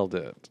of Nailed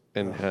It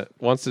and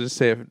wants to just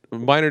say a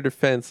minor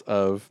defense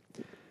of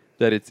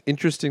that it's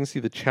interesting to see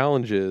the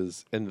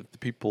challenges and that the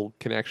people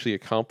can actually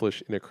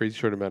accomplish in a crazy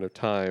short amount of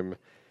time.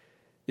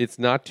 It's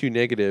not too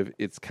negative.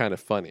 It's kind of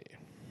funny.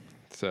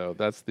 So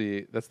that's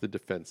the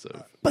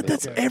defensive. But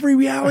that's every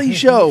reality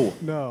show.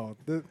 No.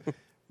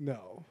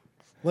 No.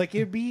 Like,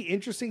 it'd be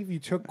interesting if you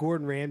took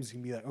Gordon Ramsay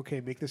and be like,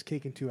 okay, make this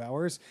cake in 2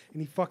 hours,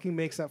 and he fucking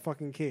makes that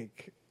fucking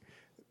cake.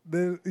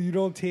 You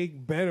don't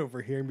take Ben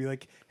over here and be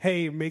like,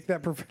 hey, make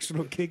that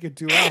professional cake in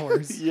 2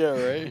 hours. Yeah,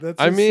 right.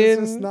 That's I just, mean, it's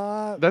just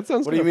not. that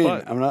sounds What do you kinda mean?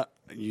 fun. I'm not.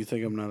 You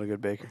think I'm not a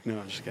good baker? No,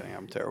 I'm just kidding.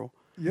 I'm terrible.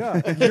 Yeah.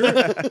 They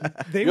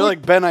You're would,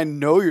 like, Ben, I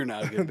know you're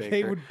not a good baker.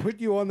 they would put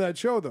you on that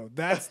show, though.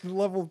 That's the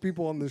level of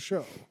people on the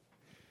show.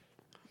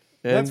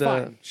 And, That's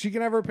fine. She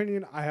can have her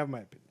opinion. I have my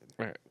opinion.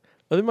 Right.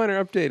 Other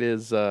minor update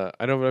is I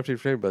don't have an update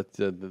for today, but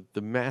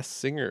the Masked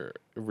Singer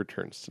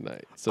returns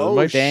tonight. So Oh, it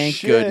might Thank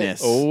shit.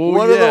 goodness. Oh,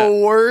 One yeah. of the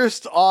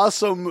worst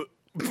awesome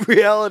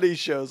reality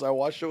shows. I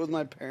watched it with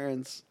my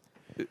parents.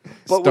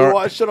 But we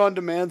watched it on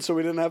demand, so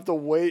we didn't have to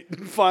wait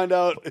and find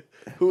out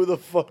who the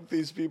fuck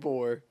these people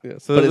were. Yeah,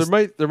 so there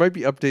might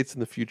be updates in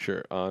the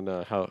future on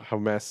how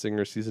Masked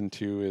Singer season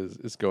 2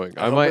 is going.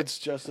 I hope it's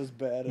just as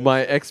bad. As,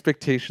 my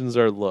expectations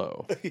are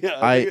low. yeah,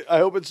 I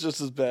hope it's just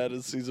as bad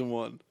as season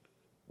 1.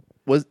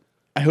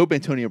 I hope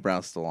Antonio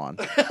Brown's still on.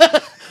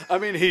 I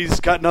mean, he's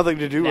got nothing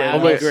to do right Oh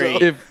now. my- so-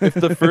 great. If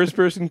the first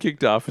person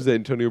kicked off is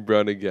Antonio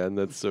Brown again,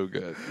 that's so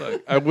good.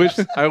 Like I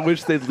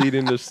wish they'd lead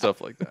into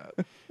stuff like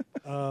that.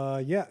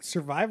 Yeah,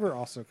 Survivor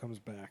also comes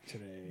back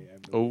today. I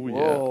believe. Oh yeah.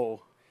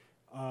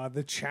 Whoa.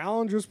 The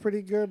challenge was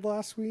pretty good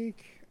last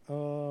week.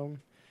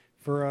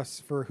 For us,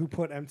 for Who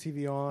Put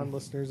MTV On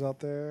listeners out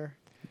there.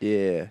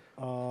 Yeah.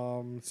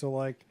 So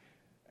like,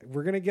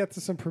 we're gonna get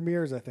to some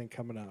premieres, I think,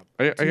 coming up.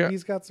 I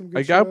MTV's got some good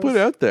I gotta shows. put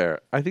it out there.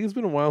 I think it's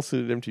been a while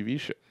since an MTV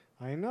show.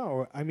 I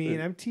know. I mean,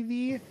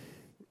 MTV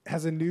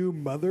has a new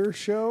Mother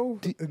show,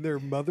 and their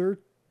Mother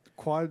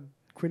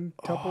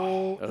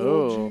quintuple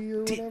Oh. OG or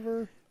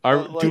whatever.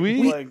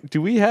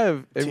 Do we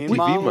have Teen MTV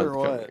Mom month or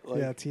coming? what? Like,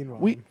 Yeah, Teen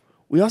Mom.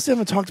 We also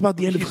haven't talked about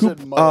the end of You Hoop.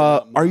 said mother,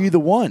 not Are mom. You the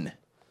One?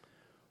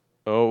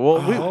 Oh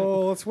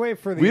well, let's wait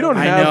for the. we don't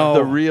I have know.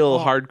 the real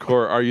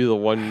hardcore. Are you the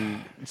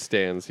one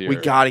stands here? We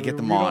got to get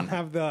them we on. don't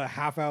have the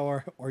half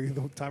hour. Are you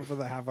the time for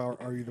the half hour?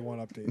 Are you the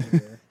one update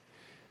here?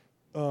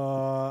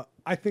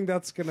 I think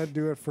that's gonna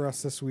do it for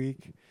us this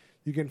week.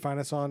 You can find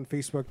us on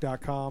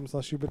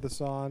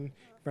Facebook.com/whoputthison. You can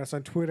find us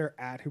on Twitter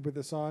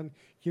 @whoputthison. You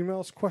can email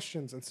us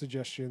questions and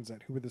suggestions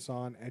at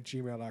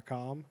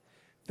whoputthison@gmail.com.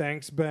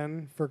 Thanks,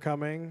 Ben, for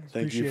coming.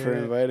 Thank you Appreciate for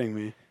it. inviting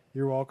me.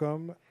 You're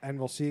welcome, and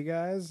we'll see you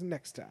guys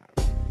next time.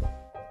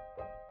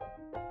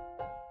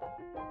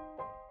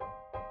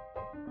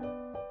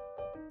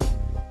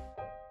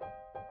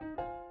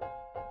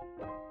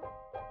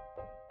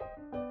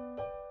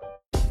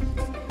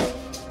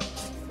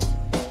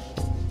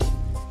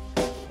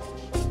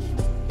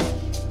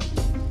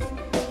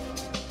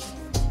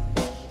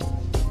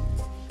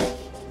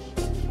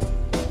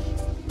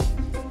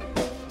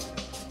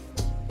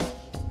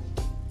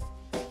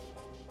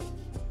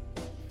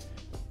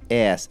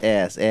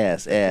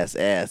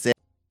 S.